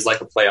atmosphere is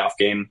like a playoff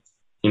game.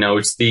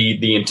 It's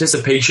the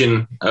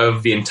anticipation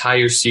of the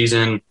entire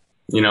season.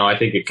 I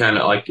think it kind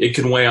of it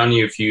can weigh on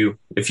you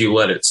if you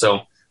let it.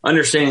 So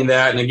understanding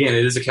that, and again,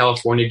 it is a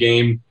California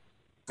game.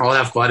 I'll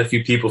have quite a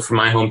few people from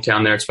my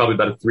hometown there. It's probably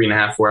about a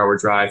 3.5, 4 hour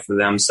drive for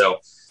them. So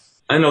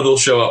I know they'll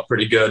show up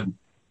pretty good.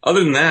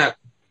 Other than that,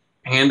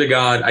 hand to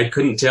God, I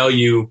couldn't tell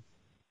you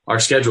our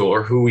schedule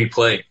or who we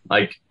play.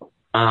 I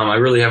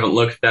really haven't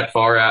looked that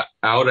far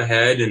out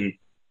ahead, and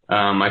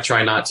I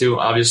try not to.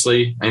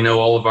 Obviously, I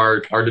know all of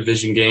our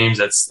division games.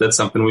 That's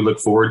something we look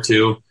forward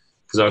to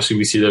because obviously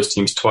we see those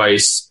teams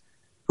twice.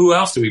 Who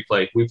else do we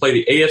play? We play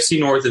the AFC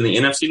North and the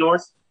NFC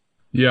North.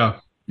 Yeah.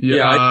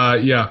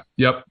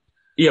 Yep.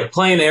 Yeah,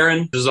 playing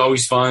Aaron is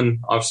always fun.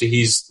 Obviously,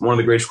 he's one of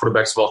the greatest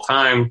quarterbacks of all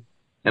time.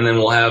 And then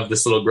we'll have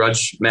this little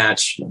grudge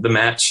match,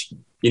 that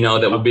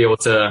we'll be able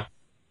to,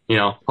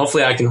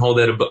 hopefully I can hold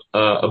that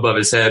above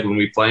his head when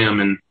we play him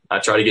and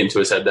try to get into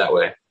his head that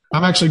way.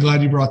 I'm actually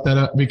glad you brought that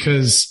up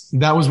because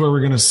that was where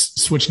we're going to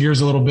switch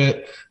gears a little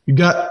bit. You've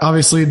got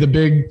obviously the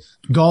big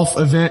golf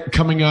event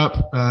coming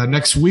up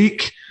next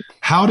week.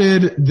 How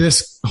did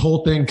this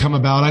whole thing come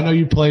about? I know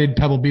you played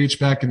Pebble Beach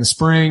back in the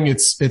spring.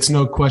 It's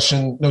no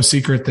question, no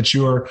secret that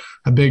you are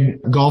a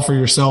big golfer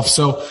yourself.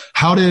 So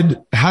how did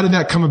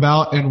that come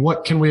about, and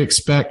what can we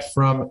expect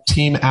from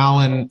Team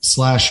Allen /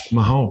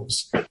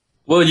 Mahomes?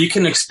 Well, you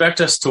can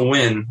expect us to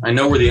win. I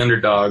know we're the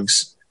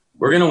underdogs.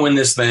 We're going to win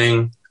this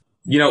thing.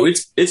 You know,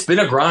 it's been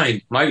a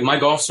grind. My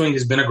golf swing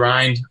has been a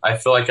grind. I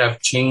feel like I've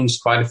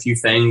changed quite a few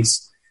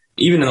things,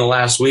 even in the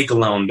last week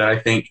alone, that I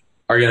think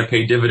are going to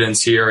pay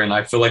dividends here. And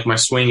I feel like my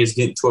swing is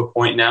getting to a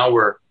point now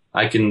where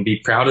I can be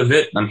proud of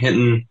it. I'm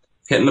hitting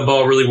the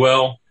ball really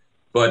well.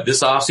 But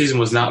this offseason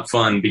was not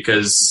fun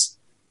because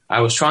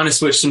I was trying to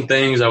switch some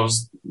things. I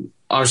was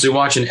obviously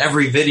watching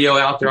every video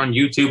out there on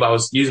YouTube. I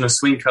was using a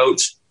swing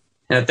coach.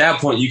 And at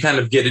that point, you kind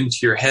of get into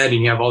your head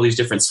and you have all these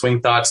different swing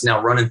thoughts now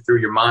running through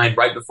your mind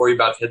right before you're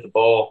about to hit the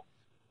ball.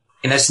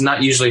 And that's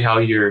not usually how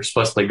you're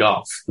supposed to play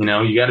golf. You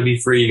know, you got to be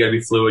free, you got to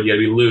be fluid, you got to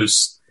be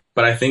loose.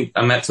 But I think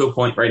I'm at to a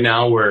point right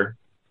now where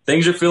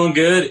things are feeling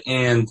good.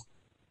 And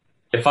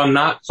if I'm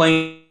not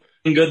playing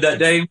good that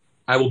day,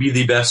 I will be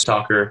the best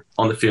talker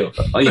on the field,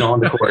 on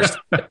the course.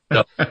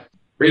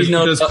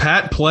 So, does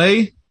Pat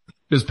play?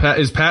 Is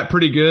Pat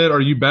pretty good?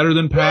 Are you better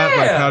than Pat? Yeah.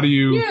 Like, how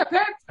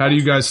do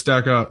you guys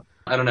stack up?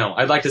 I don't know.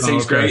 I'd like to say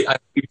he's great.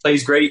 He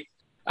plays great.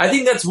 I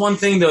think that's one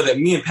thing, though, that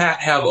me and Pat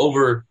have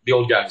over the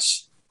old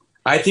guys.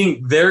 I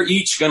think they're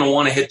each going to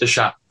want to hit the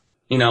shot,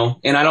 and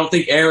I don't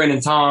think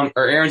Aaron's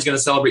going to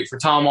celebrate for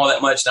Tom all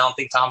that much. And I don't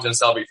think Tom's going to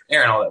celebrate for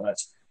Aaron all that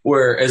much.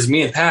 Whereas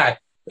me and Pat,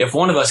 if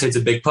one of us hits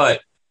a big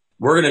putt,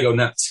 we're going to go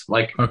nuts.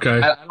 Like,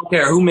 okay. I don't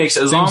care who makes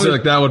it. Seems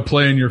like that would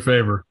play in your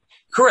favor.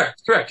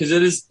 Correct.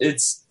 Because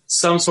it's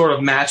some sort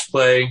of match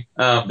play.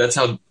 That's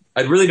how.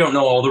 I really don't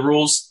know all the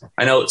rules.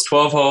 I know it's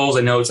 12 holes.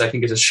 I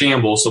think it's a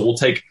shambles. So we'll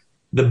take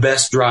the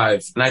best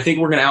drive. And I think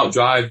we're going to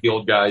outdrive the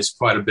old guys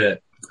quite a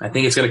bit. I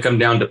think it's going to come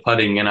down to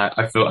putting, and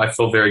I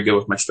feel very good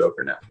with my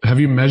stroker now. Have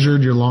you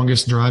measured your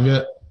longest drive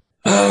yet?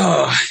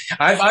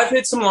 I've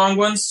hit some long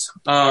ones.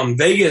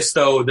 Vegas,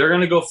 though, they're going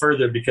to go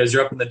further because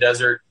you're up in the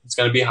desert. It's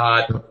going to be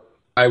hot.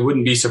 I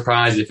wouldn't be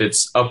surprised if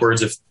it's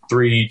upwards of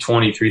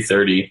 320,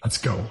 330. Let's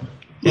go.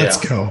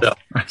 Let's go.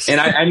 So, and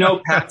I know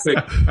Patrick.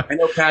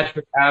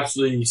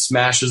 Absolutely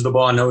smashes the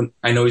ball.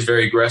 I know he's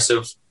very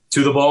aggressive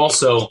to the ball,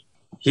 so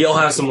he'll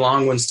have some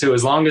long ones too.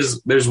 As long as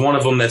there's one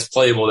of them that's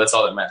playable, that's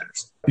all that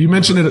matters. You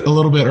mentioned it a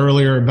little bit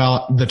earlier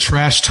about the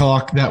trash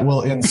talk that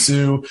will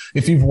ensue.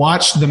 If you've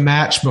watched the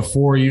match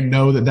before, you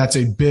know that that's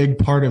a big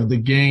part of the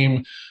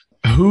game.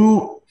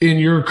 Who in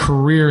your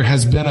career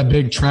has been a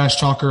big trash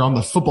talker on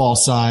the football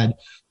side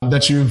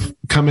that you've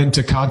come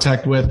into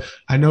contact with?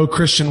 I know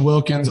Christian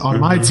Wilkins on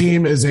my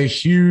team is a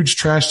huge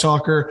trash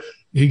talker.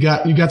 You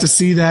got to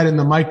see that in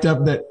the mic'd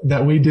up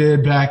that we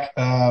did back,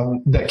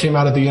 that came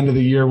out at the end of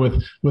the year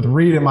with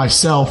Reed and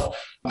myself.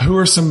 Who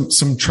are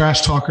some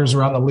trash talkers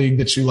around the league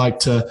that you like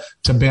to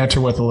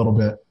banter with a little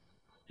bit?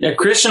 Yeah,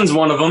 Christian's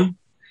one of them.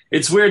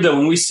 It's weird though.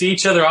 When we see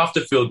each other off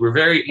the field, we're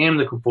very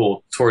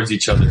amicable towards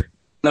each other. I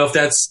don't know if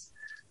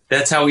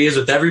that's how he is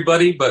with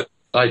everybody, but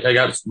I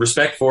got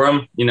respect for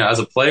him, as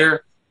a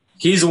player.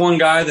 He's the one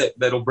guy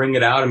that'll bring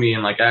it out of me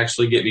and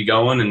actually get me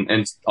going,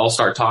 and I'll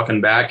start talking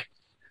back.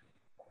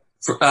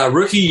 For,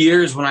 rookie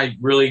years when I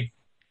really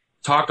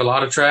talked a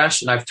lot of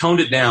trash, and I've toned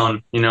it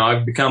down.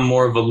 I've become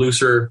more of a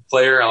looser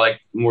player. I like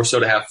more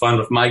so to have fun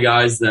with my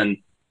guys than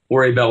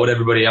worry about what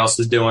everybody else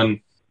is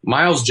doing.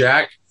 Miles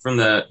Jack from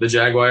the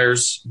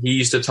Jaguars, he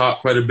used to talk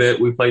quite a bit.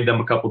 We played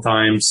them a couple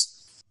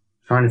times.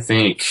 Trying to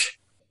think.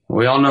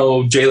 We all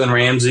know Jalen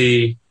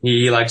Ramsey.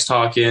 He likes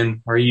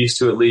talking, or he used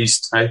to at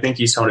least. I think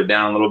he's toned it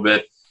down a little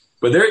bit.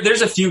 But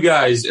there's a few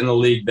guys in the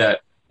league that,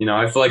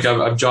 I feel like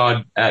I've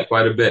jawed at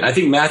quite a bit. I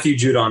think Matthew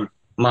Judon,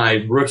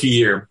 my rookie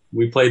year,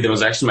 we played them. It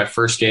was actually my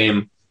first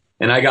game,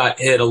 and I got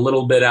hit a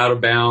little bit out of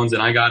bounds,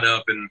 and I got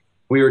up, and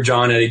we were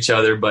jawing at each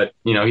other. But,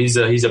 he's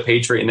a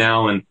Patriot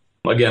now, and,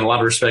 again, a lot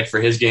of respect for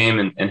his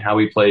game and how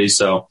he plays.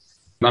 So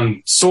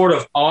I'm sort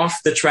of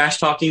off the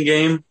trash-talking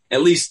game,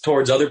 at least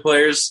towards other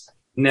players.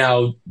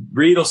 Now,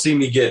 Reed will see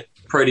me get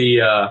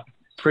pretty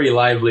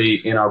lively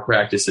in our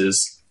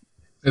practices.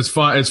 It's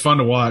fun. It's fun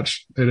to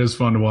watch. It is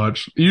fun to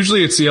watch.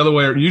 Usually it's the other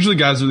way. Usually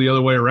guys are the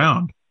other way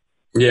around.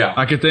 Yeah.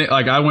 I could think,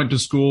 I went to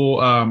school.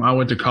 I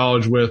went to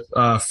college with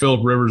Philip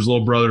Rivers'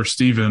 little brother,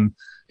 Steven.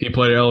 He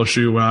played at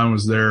LSU when I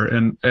was there,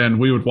 and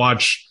we would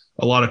watch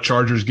a lot of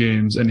Chargers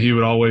games, and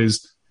we'd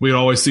always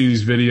see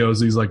these videos,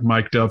 these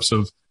mic'd ups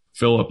of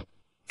Philip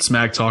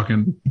smack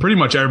talking pretty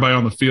much everybody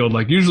on the field.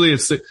 Usually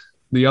it's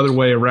the other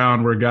way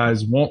around, where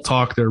guys won't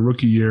talk their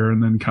rookie year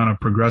and then kind of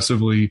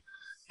progressively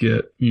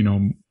get,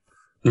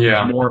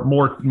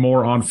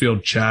 more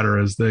on-field chatter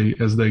as they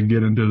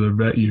get into their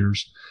vet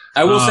years.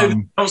 I will say,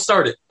 don't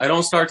start it. I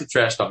don't start the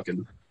trash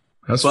talking.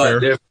 That's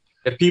fair.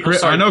 If people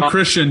start, I know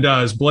Christian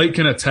does. Blake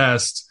can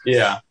attest.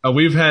 Yeah.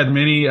 We've had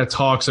many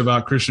talks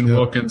about Christian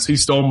Wilkins.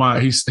 He's stolen my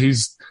he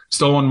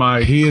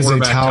is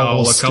quarterback a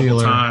towel a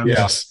couple times.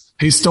 Yes.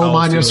 He stole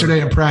mine yesterday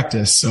in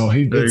practice. So there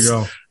you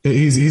go.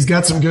 He's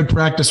got some good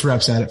practice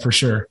reps at it for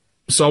sure.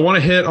 So I want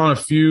to hit on a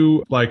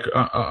few, like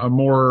on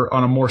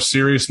a more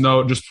serious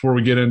note, just before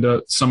we get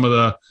into some of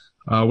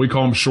the, we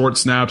call them short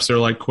snaps. They're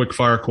like quick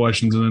fire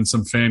questions and then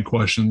some fan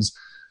questions.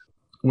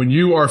 When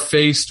you are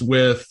faced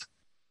with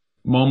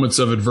moments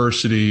of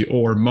adversity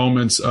or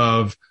moments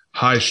of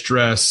high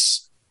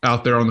stress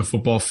out there on the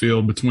football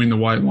field between the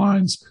white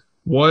lines,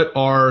 what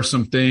are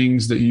some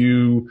things that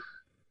you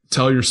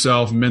tell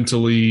yourself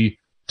mentally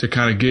to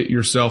kind of get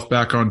yourself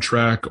back on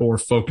track or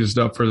focused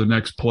up for the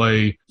next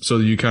play so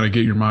that you kind of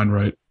get your mind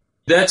right?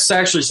 That's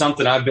actually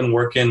something I've been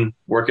working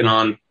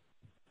on.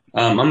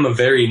 I'm a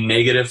very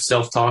negative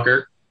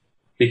self-talker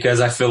because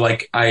I feel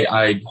like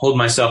I hold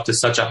myself to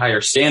such a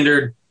higher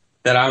standard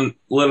that I'm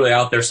literally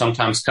out there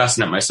sometimes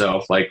cussing at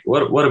myself. Like,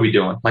 what are we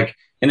doing? Like,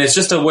 and it's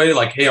just a way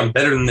like, hey, I'm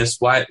better than this.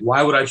 Why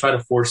would I try to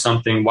force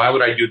something? Why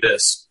would I do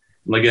this?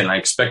 And again, I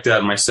expect that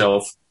of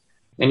myself.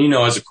 And,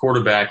 as a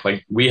quarterback,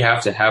 like, we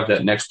have to have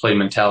that next play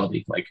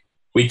mentality. Like,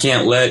 we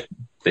can't let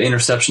the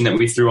interception that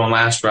we threw on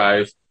last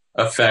drive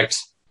affect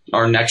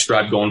our next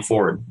drive going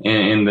forward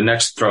and the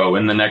next throw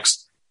and the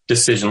next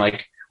decision.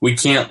 Like, we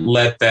can't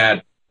let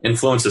that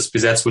influence us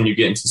because that's when you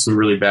get into some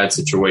really bad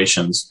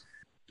situations.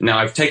 Now,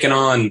 I've taken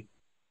on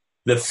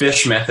the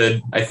FISH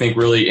method, I think,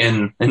 really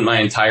in my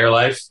entire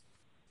life.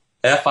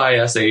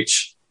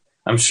 FISH.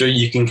 I'm sure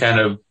you can kind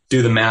of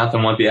do the math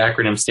on what the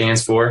acronym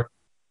stands for.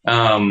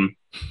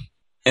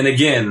 And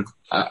again,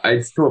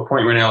 I to a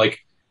point right now, like,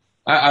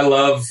 I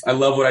love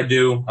what I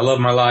do. I love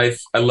my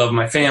life. I love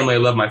my family. I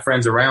love my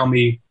friends around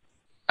me.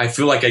 I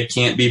feel like I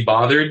can't be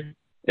bothered,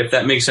 if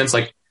that makes sense.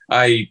 Like,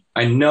 I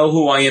know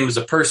who I am as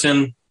a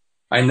person.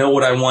 I know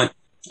what I want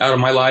out of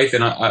my life.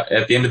 And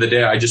at the end of the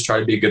day, I just try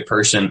to be a good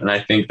person. And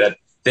I think that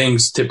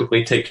things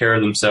typically take care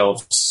of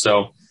themselves.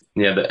 So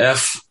yeah, the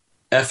F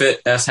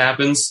it, S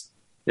happens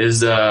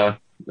is a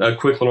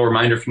quick little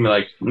reminder for me,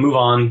 like, move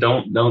on.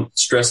 Don't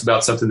stress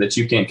about something that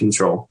you can't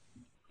control.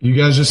 You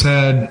guys just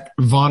had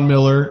Von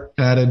Miller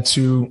added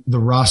to the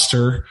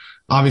roster.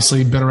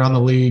 Obviously, been around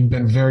the league,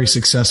 been very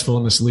successful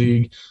in this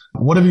league.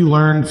 What have you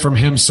learned from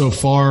him so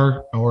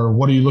far, or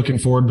what are you looking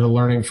forward to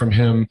learning from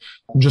him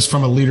just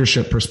from a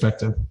leadership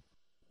perspective?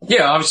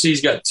 Yeah, obviously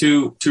he's got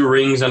two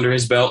rings under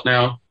his belt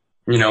now,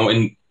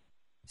 and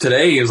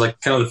today is like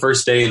kind of the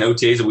first day in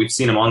OTAs that we've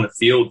seen him on the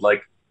field.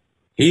 Like,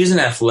 he's an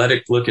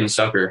athletic looking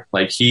sucker.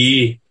 Like,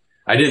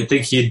 I didn't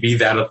think he'd be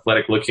that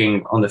athletic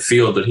looking on the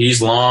field, but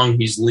he's long,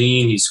 he's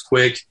lean, he's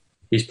quick,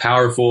 he's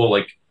powerful.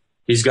 Like,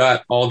 he's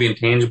got all the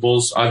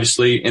intangibles,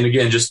 obviously. And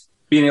again, just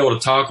being able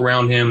to talk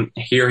around him,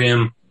 hear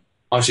him,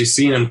 obviously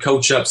seeing him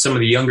coach up some of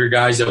the younger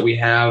guys that we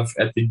have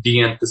at the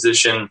DN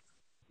position.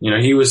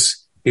 He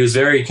was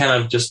very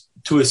kind of just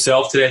to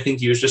himself today. I think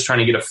he was just trying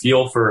to get a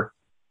feel for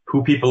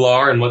who people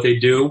are and what they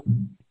do.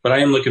 But I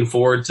am looking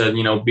forward to,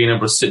 being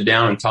able to sit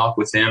down and talk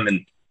with him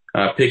and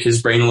pick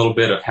his brain a little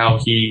bit of how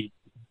he,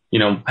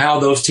 how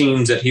those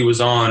teams that he was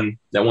on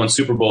that won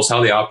Super Bowls,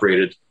 how they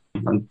operated.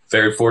 I'm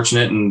very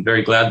fortunate and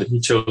very glad that he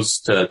chose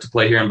to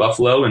play here in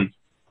Buffalo. And,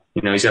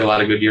 he's got a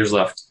lot of good years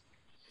left.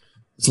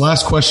 This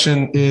last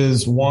question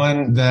is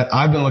one that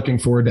I've been looking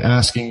forward to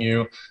asking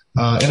you.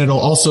 And it'll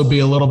also be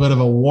a little bit of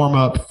a warm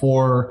up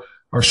for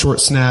our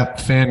short snap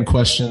fan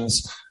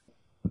questions.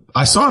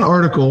 I saw an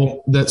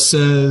article that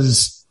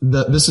says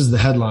that this is the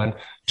headline: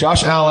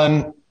 Josh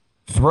Allen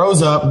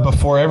throws up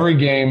before every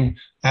game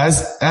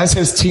as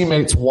his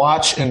teammates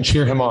watch and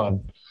cheer him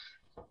on.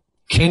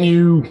 Can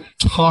you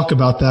talk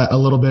about that a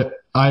little bit?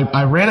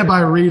 I ran it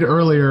by Reed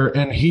earlier,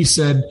 and he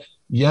said,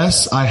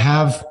 yes,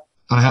 I've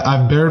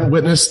bearing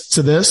witness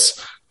to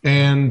this,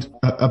 and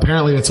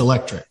apparently it's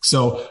electric.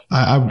 So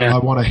I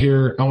want to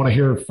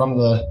hear from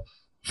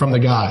the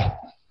guy.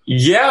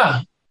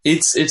 Yeah,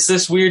 it's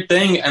this weird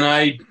thing, and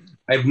I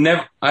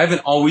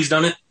haven't always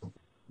done it,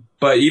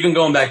 but even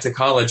going back to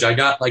college, I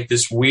got like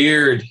this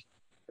weird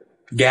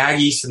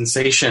gaggy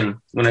sensation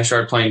when I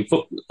started playing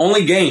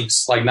only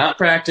games, like not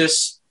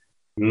practice,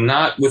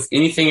 not with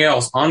anything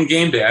else, on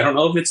game day. I don't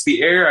know if it's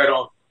the air. I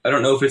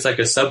don't know if it's like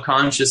a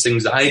subconscious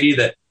anxiety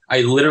that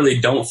I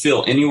literally don't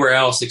feel anywhere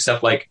else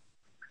except like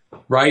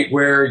right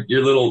where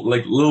your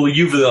little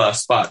uvula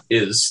spot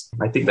is.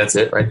 I think that's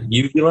it, right?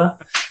 Uvula.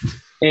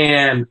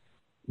 And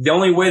the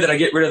only way that I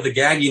get rid of the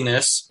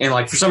gagginess, and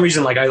like for some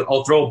reason, like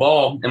I'll throw a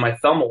ball and my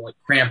thumb will like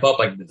cramp up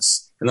like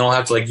this, and then I'll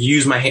have to like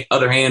use my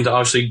other hand to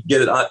actually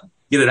get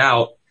it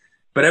out.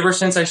 But ever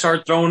since I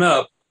started throwing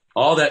up,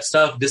 all that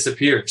stuff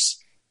disappears.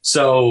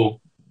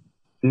 So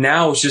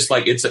now it's just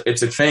like it's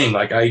a thing.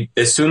 Like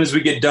as soon as we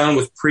get done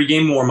with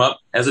pregame warm up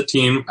as a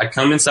team, I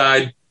come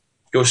inside,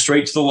 go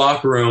straight to the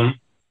locker room,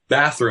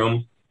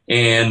 bathroom,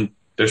 and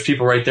there's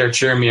people right there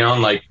cheering me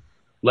on. Like,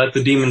 let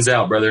the demons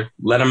out, brother.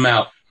 Let them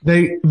out.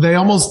 They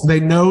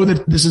know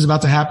that this is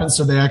about to happen,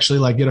 so they actually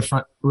like get a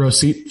front row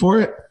seat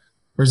for it,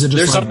 or is it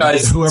just there's like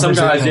some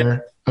guys in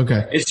there?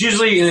 Okay, it's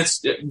usually, and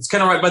it's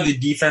kind of right by the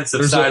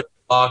defensive side of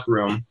the locker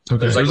room.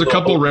 Okay, there's a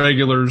couple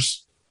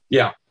regulars.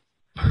 Yeah.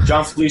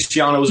 John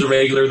Feliciano was a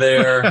regular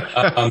there.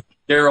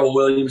 Darrell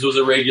Williams was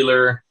a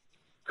regular.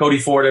 Cody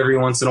Ford every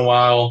once in a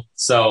while.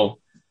 So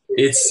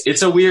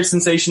it's a weird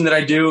sensation that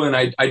I do, and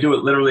I do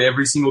it literally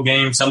every single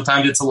game.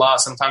 Sometimes it's a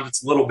lot, sometimes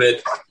it's a little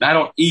bit. And I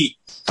don't eat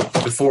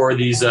before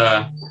these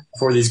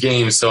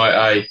games, so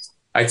I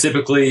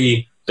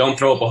typically don't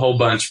throw up a whole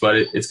bunch, but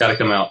it's got to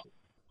come out.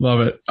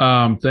 Love it.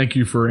 Thank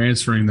you for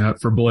answering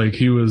that for Blake.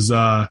 He was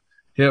I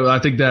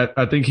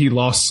think he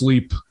lost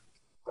sleep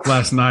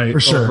last night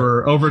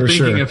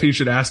overthinking if he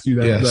should ask you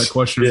that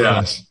question.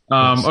 Yeah.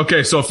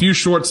 Okay, so a few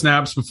short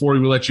snaps before we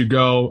let you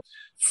go.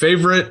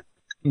 Favorite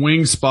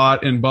wing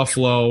spot in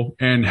Buffalo,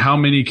 and how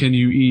many can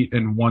you eat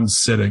in one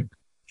sitting?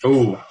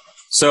 Ooh,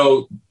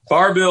 so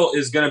Bar-Bill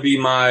is going to be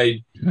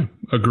my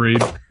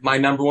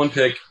number one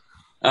pick.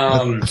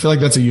 I feel like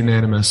that's a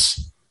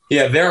unanimous.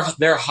 Yeah,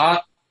 they're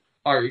hot,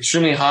 are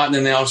extremely hot, and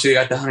then they obviously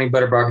got the honey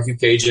butter barbecue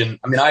Cajun.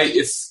 I mean,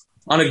 if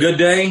on a good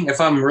day, if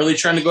I'm really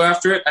trying to go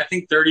after it, I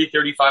think 30,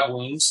 35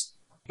 wings.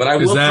 But I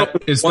will.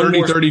 Is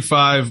 30,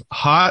 35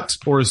 hot,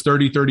 or is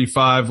 30,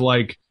 35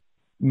 like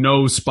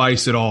no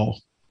spice at all?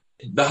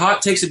 The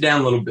hot takes it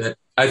down a little bit.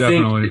 I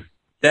think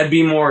that'd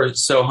be more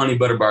so honey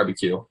butter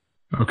barbecue.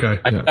 Okay.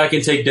 I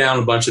can take down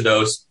a bunch of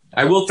those.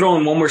 I will throw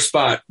in one more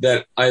spot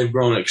that I've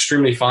grown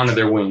extremely fond of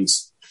their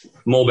wings.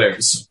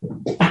 Mulberry's.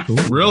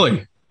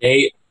 Really?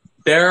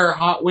 Their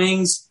hot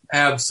wings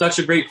have such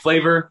a great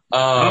flavor.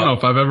 I don't know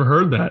if I've ever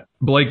heard that.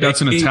 Blake,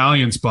 that's an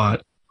Italian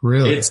spot.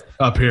 Really? It's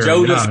up here.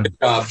 Joe does a good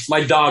job.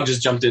 My dog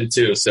just jumped in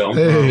too, so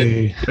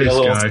hey, a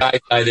little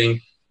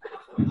skydiving.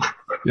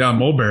 Yeah,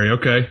 Mulberry.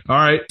 Okay. All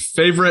right.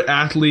 Favorite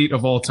athlete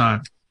of all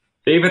time?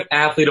 Favorite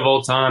athlete of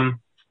all time?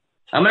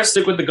 I'm going to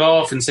stick with the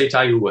golf and say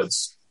Tiger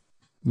Woods.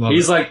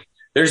 He's like,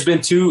 there's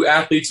been two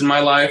athletes in my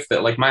life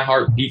that like my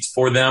heart beats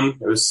for them.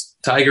 It was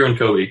Tiger and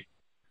Kobe.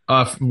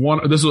 I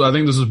think this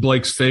was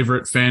Blake's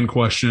favorite fan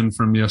question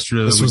from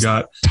yesterday that we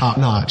got. Top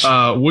notch.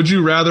 Would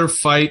you rather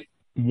fight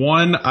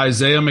one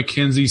Isaiah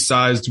McKenzie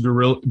sized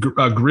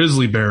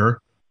grizzly bear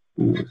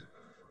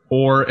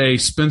or a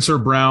Spencer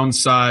Brown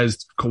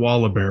sized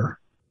koala bear?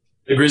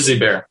 The grizzly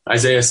bear,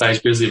 Isaiah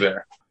sized grizzly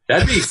bear.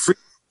 That'd be free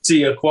to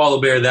see a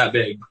koala bear that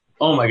big.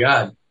 Oh my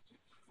God.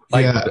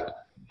 Yeah.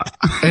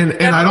 And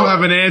I don't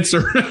have an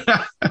answer.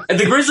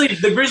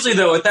 The grizzly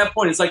though, at that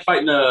point, it's like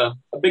fighting a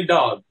big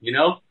dog, you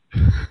know?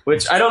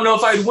 Which I don't know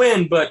if I'd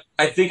win, but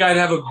I think I'd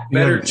have a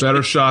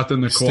better shot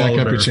than the koala bear.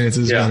 Stack up your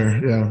chances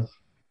better. Yeah.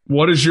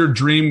 What is your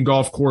dream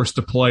golf course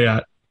to play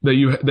at that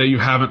you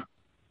haven't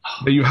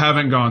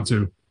gone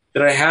to?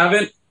 That I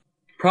haven't?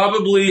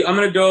 Probably I'm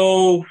gonna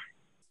go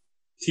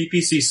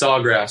TPC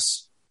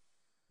Sawgrass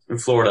in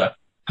Florida.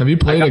 Have you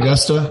played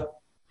Augusta?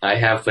 I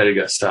have played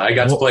Augusta. I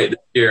got to play it this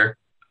year.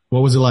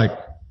 What was it like?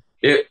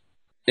 It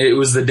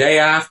was the day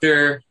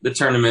after the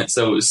tournament,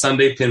 so it was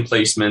Sunday pin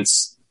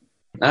placements.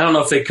 I don't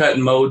know if they cut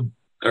and mowed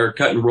or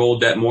cut and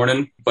rolled that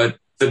morning, but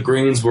the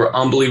greens were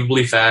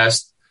unbelievably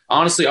fast.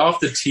 Honestly, off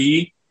the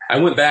tee, I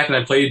went back and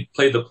I played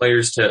the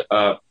players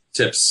to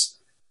tips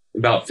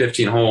about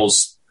 15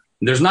 holes.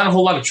 There's not a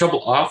whole lot of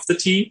trouble off the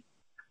tee,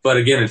 but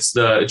again,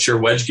 it's your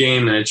wedge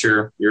game and it's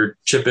your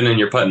chipping and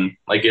your putting.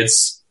 Like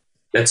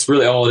that's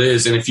really all it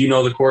is. And if you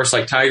know the course,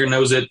 like Tiger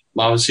knows it,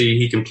 obviously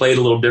he can play it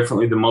a little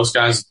differently than most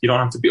guys. You don't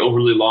have to be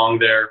overly long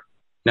there.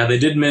 Now they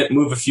did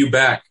move a few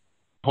back.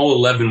 Hole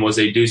 11 was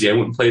a doozy. I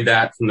went and played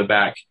that from the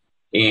back.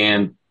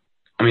 And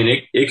I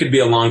mean, it could be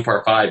a long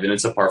par 5 and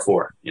it's a par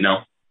 4, you know?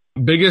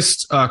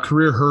 Biggest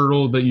career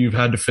hurdle that you've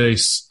had to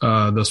face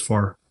thus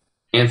far?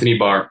 Anthony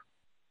Barr.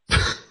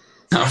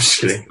 No, I'm just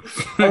kidding.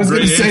 I was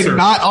going to say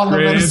not on the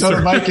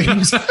Minnesota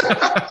Vikings.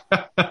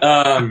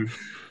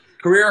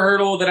 Career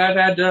hurdle that I've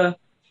had to...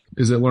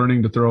 Is it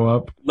learning to throw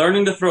up?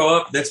 Learning to throw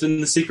up. That's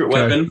been the secret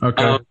weapon.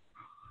 Okay.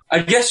 I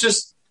guess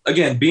just,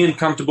 again, being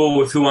comfortable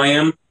with who I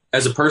am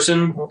as a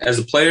person, as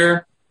a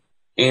player,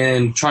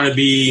 and trying to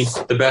be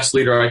the best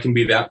leader I can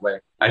be that way.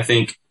 I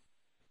think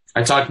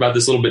I talked about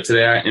this a little bit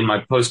today in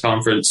my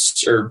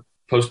post-conference or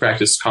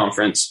post-practice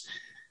conference.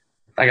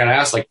 I got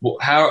asked, like, well,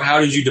 how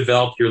did you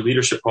develop your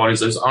leadership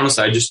qualities?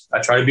 Honestly,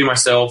 I try to be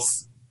myself,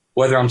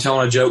 whether I'm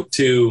telling a joke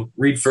to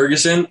Reed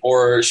Ferguson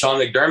or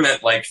Sean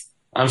McDermott, like,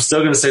 I'm still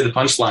going to say the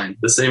punchline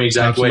the same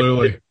exact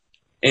way.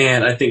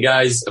 And I think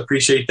guys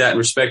appreciate that and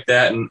respect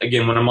that. And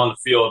again, when I'm on the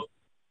field,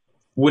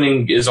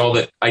 winning is all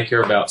that I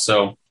care about.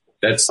 So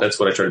that's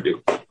what I try to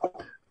do.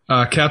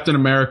 Captain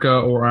America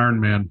or Iron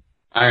Man?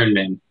 Iron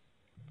Man.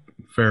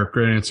 Fair.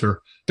 Great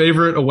answer.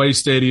 Favorite away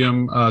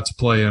stadium to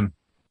play in?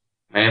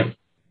 Man.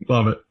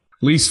 Love it.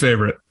 Least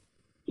favorite?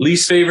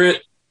 Least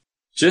favorite,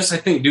 just I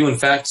think due in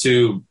fact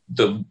to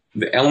the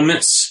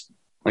elements,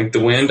 like the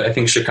wind, I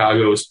think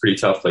Chicago is a pretty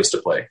tough place to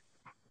play.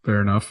 Fair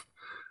enough.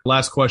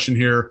 Last question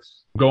here.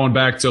 Going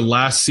back to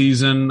last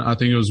season, I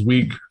think it was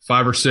week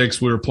 5 or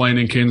 6, we were playing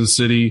in Kansas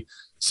City,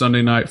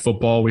 Sunday night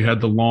football. We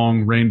had the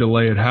long rain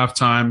delay at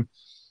halftime.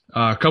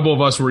 A couple of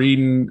us were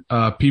eating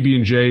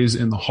PB&Js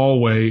in the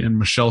hallway, and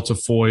Michelle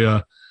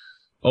Tafoya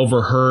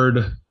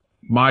overheard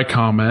my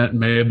comment,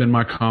 may have been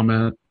my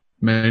comment,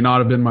 may not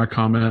have been my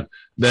comment,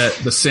 that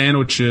the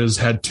sandwiches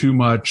had too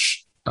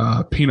much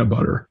peanut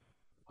butter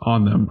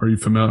on them. Are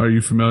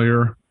you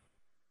familiar?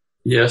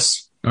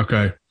 Yes.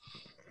 Okay.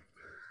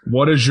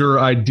 What is your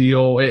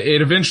ideal?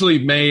 It eventually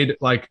made,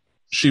 like,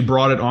 she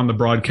brought it on the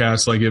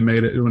broadcast. Like, it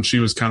made it when she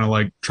was kind of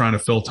like trying to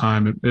fill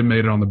time. It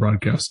made it on the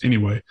broadcast.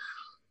 Anyway,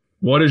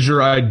 what is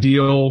your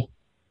ideal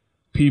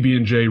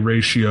PB&J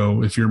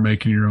ratio if you're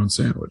making your own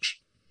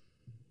sandwich?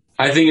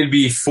 I think it'd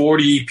be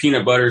 40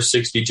 peanut butter,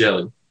 60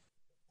 jelly.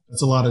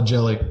 That's a lot of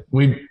jelly.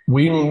 We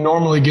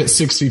normally get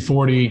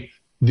 60-40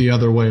 the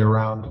other way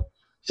around.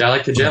 I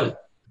like the jelly.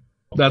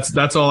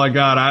 That's all I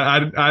got.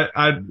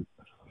 I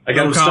got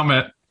no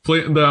comment.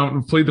 Plead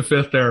the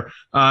fifth there.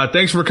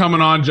 Thanks for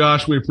coming on,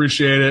 Josh. We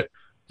appreciate it.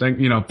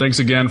 Thanks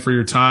again for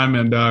your time,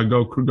 and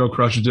go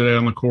crush it today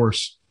on the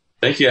course.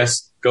 Thank you,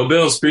 guys. Go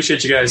Bills.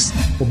 Appreciate you guys.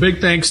 Well, big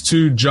thanks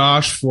to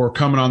Josh for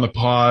coming on the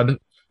pod.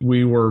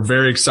 We were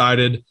very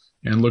excited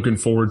and looking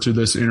forward to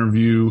this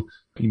interview.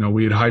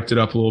 We had hyped it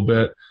up a little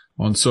bit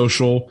on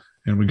social,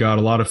 and we got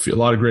a lot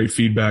of great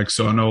feedback.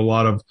 So I know a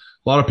lot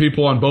of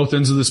people on both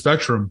ends of the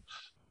spectrum.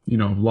 A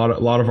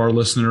lot of our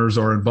listeners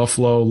are in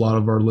Buffalo. A lot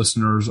of our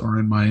listeners are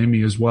in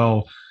Miami as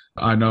well.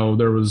 I know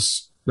there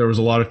was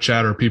a lot of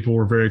chatter. People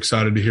were very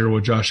excited to hear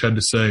what Josh had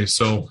to say.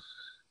 So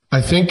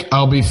I think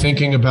I'll be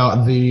thinking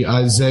about the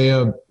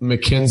Isaiah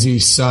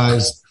McKenzie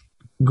sized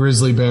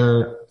grizzly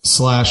bear /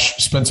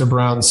 Spencer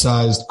Brown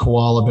sized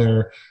koala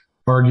bear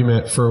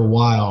argument for a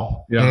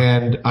while. Yeah.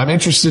 And I'm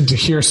interested to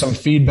hear some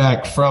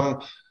feedback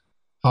from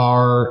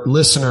our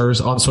listeners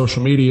on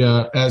social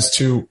media as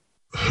to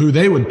who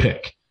they would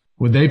pick.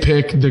 Would they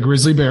pick the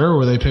grizzly bear or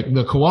would they pick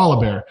the koala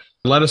bear?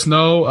 Let us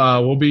know.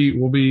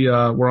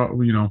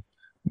 We're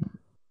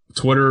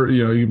Twitter,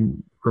 you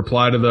can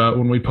reply to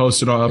when we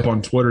post it up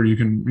on Twitter, you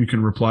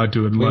can reply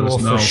to it and let us know.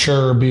 We will for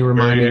sure be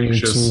reminding you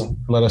to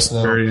let us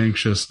know. Very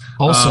anxious.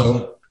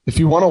 Also, if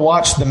you want to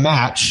watch the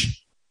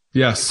match,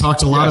 yes,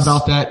 talked a lot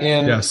about that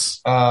in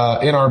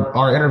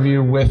our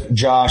interview with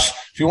Josh.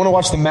 If you want to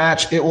watch the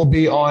match, it will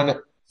be on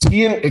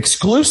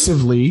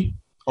exclusively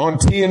on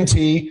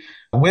TNT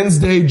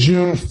Wednesday,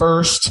 June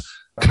 1st.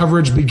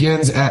 Coverage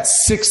begins at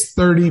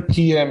 6:30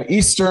 p.m.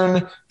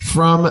 Eastern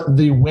from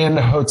the Wynn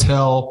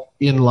Hotel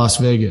in Las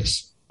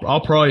Vegas.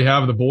 I'll probably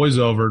have the boys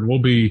over, and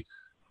we're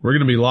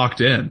going to be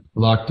locked in.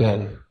 Pulling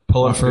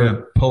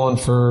for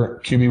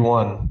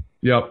QB1.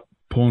 Yep,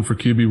 pulling for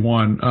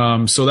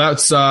QB1. So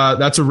that's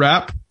a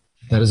wrap.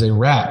 That is a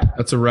wrap.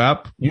 That's a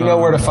wrap. You know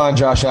where to find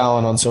Josh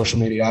Allen on social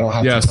media. I don't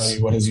have to tell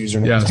you what his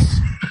username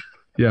is.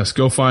 Yes,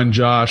 go find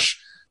Josh.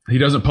 He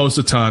doesn't post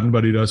a ton,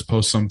 but he does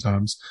post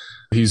sometimes.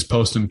 He's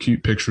posting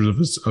cute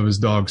pictures of his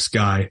dog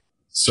Sky.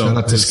 So shout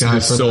out to Sky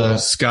for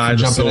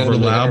jumping into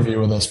the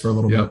interview with us for a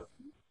little bit.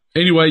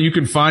 Anyway, you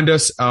can find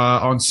us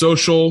on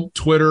social,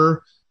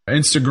 Twitter,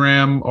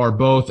 Instagram are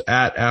both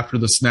at After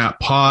the Snap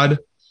Pod.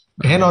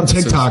 And on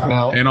TikTok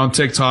now. And on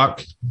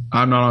TikTok.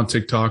 I'm not on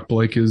TikTok.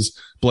 Blake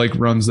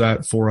runs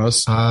that for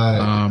us.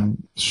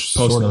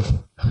 Sort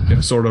of.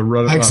 Yeah, sort of.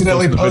 I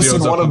accidentally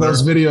posted one of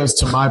those videos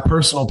to my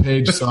personal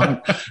page, so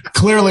I'm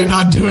clearly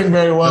not doing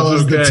very well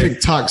as the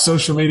TikTok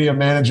social media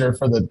manager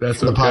for the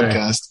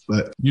podcast.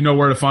 But you know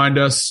where to find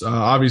us.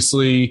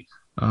 Obviously,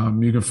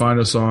 you can find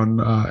us on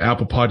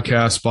Apple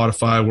Podcasts,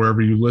 Spotify,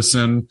 wherever you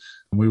listen.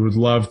 We would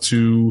love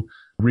to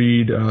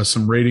read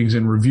some ratings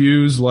and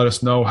reviews. Let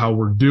us know how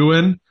we're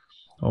doing.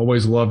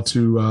 Always love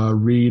to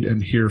read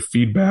and hear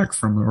feedback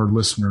from our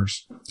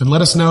listeners. And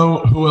let us know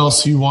who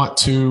else you want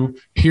to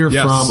hear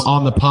from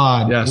on the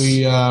pod. Yes.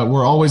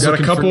 We're always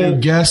looking for new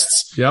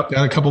guests. Yep.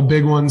 Got a couple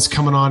big ones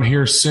coming on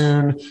here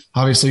soon.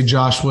 Obviously,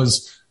 Josh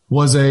was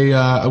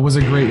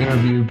a great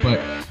interview, but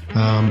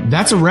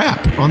that's a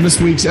wrap on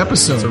this week's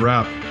episode. That's a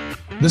wrap.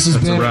 This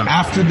has been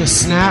After the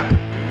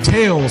Snap,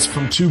 tales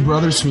from two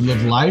brothers who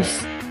live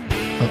life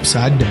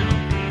upside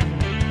down.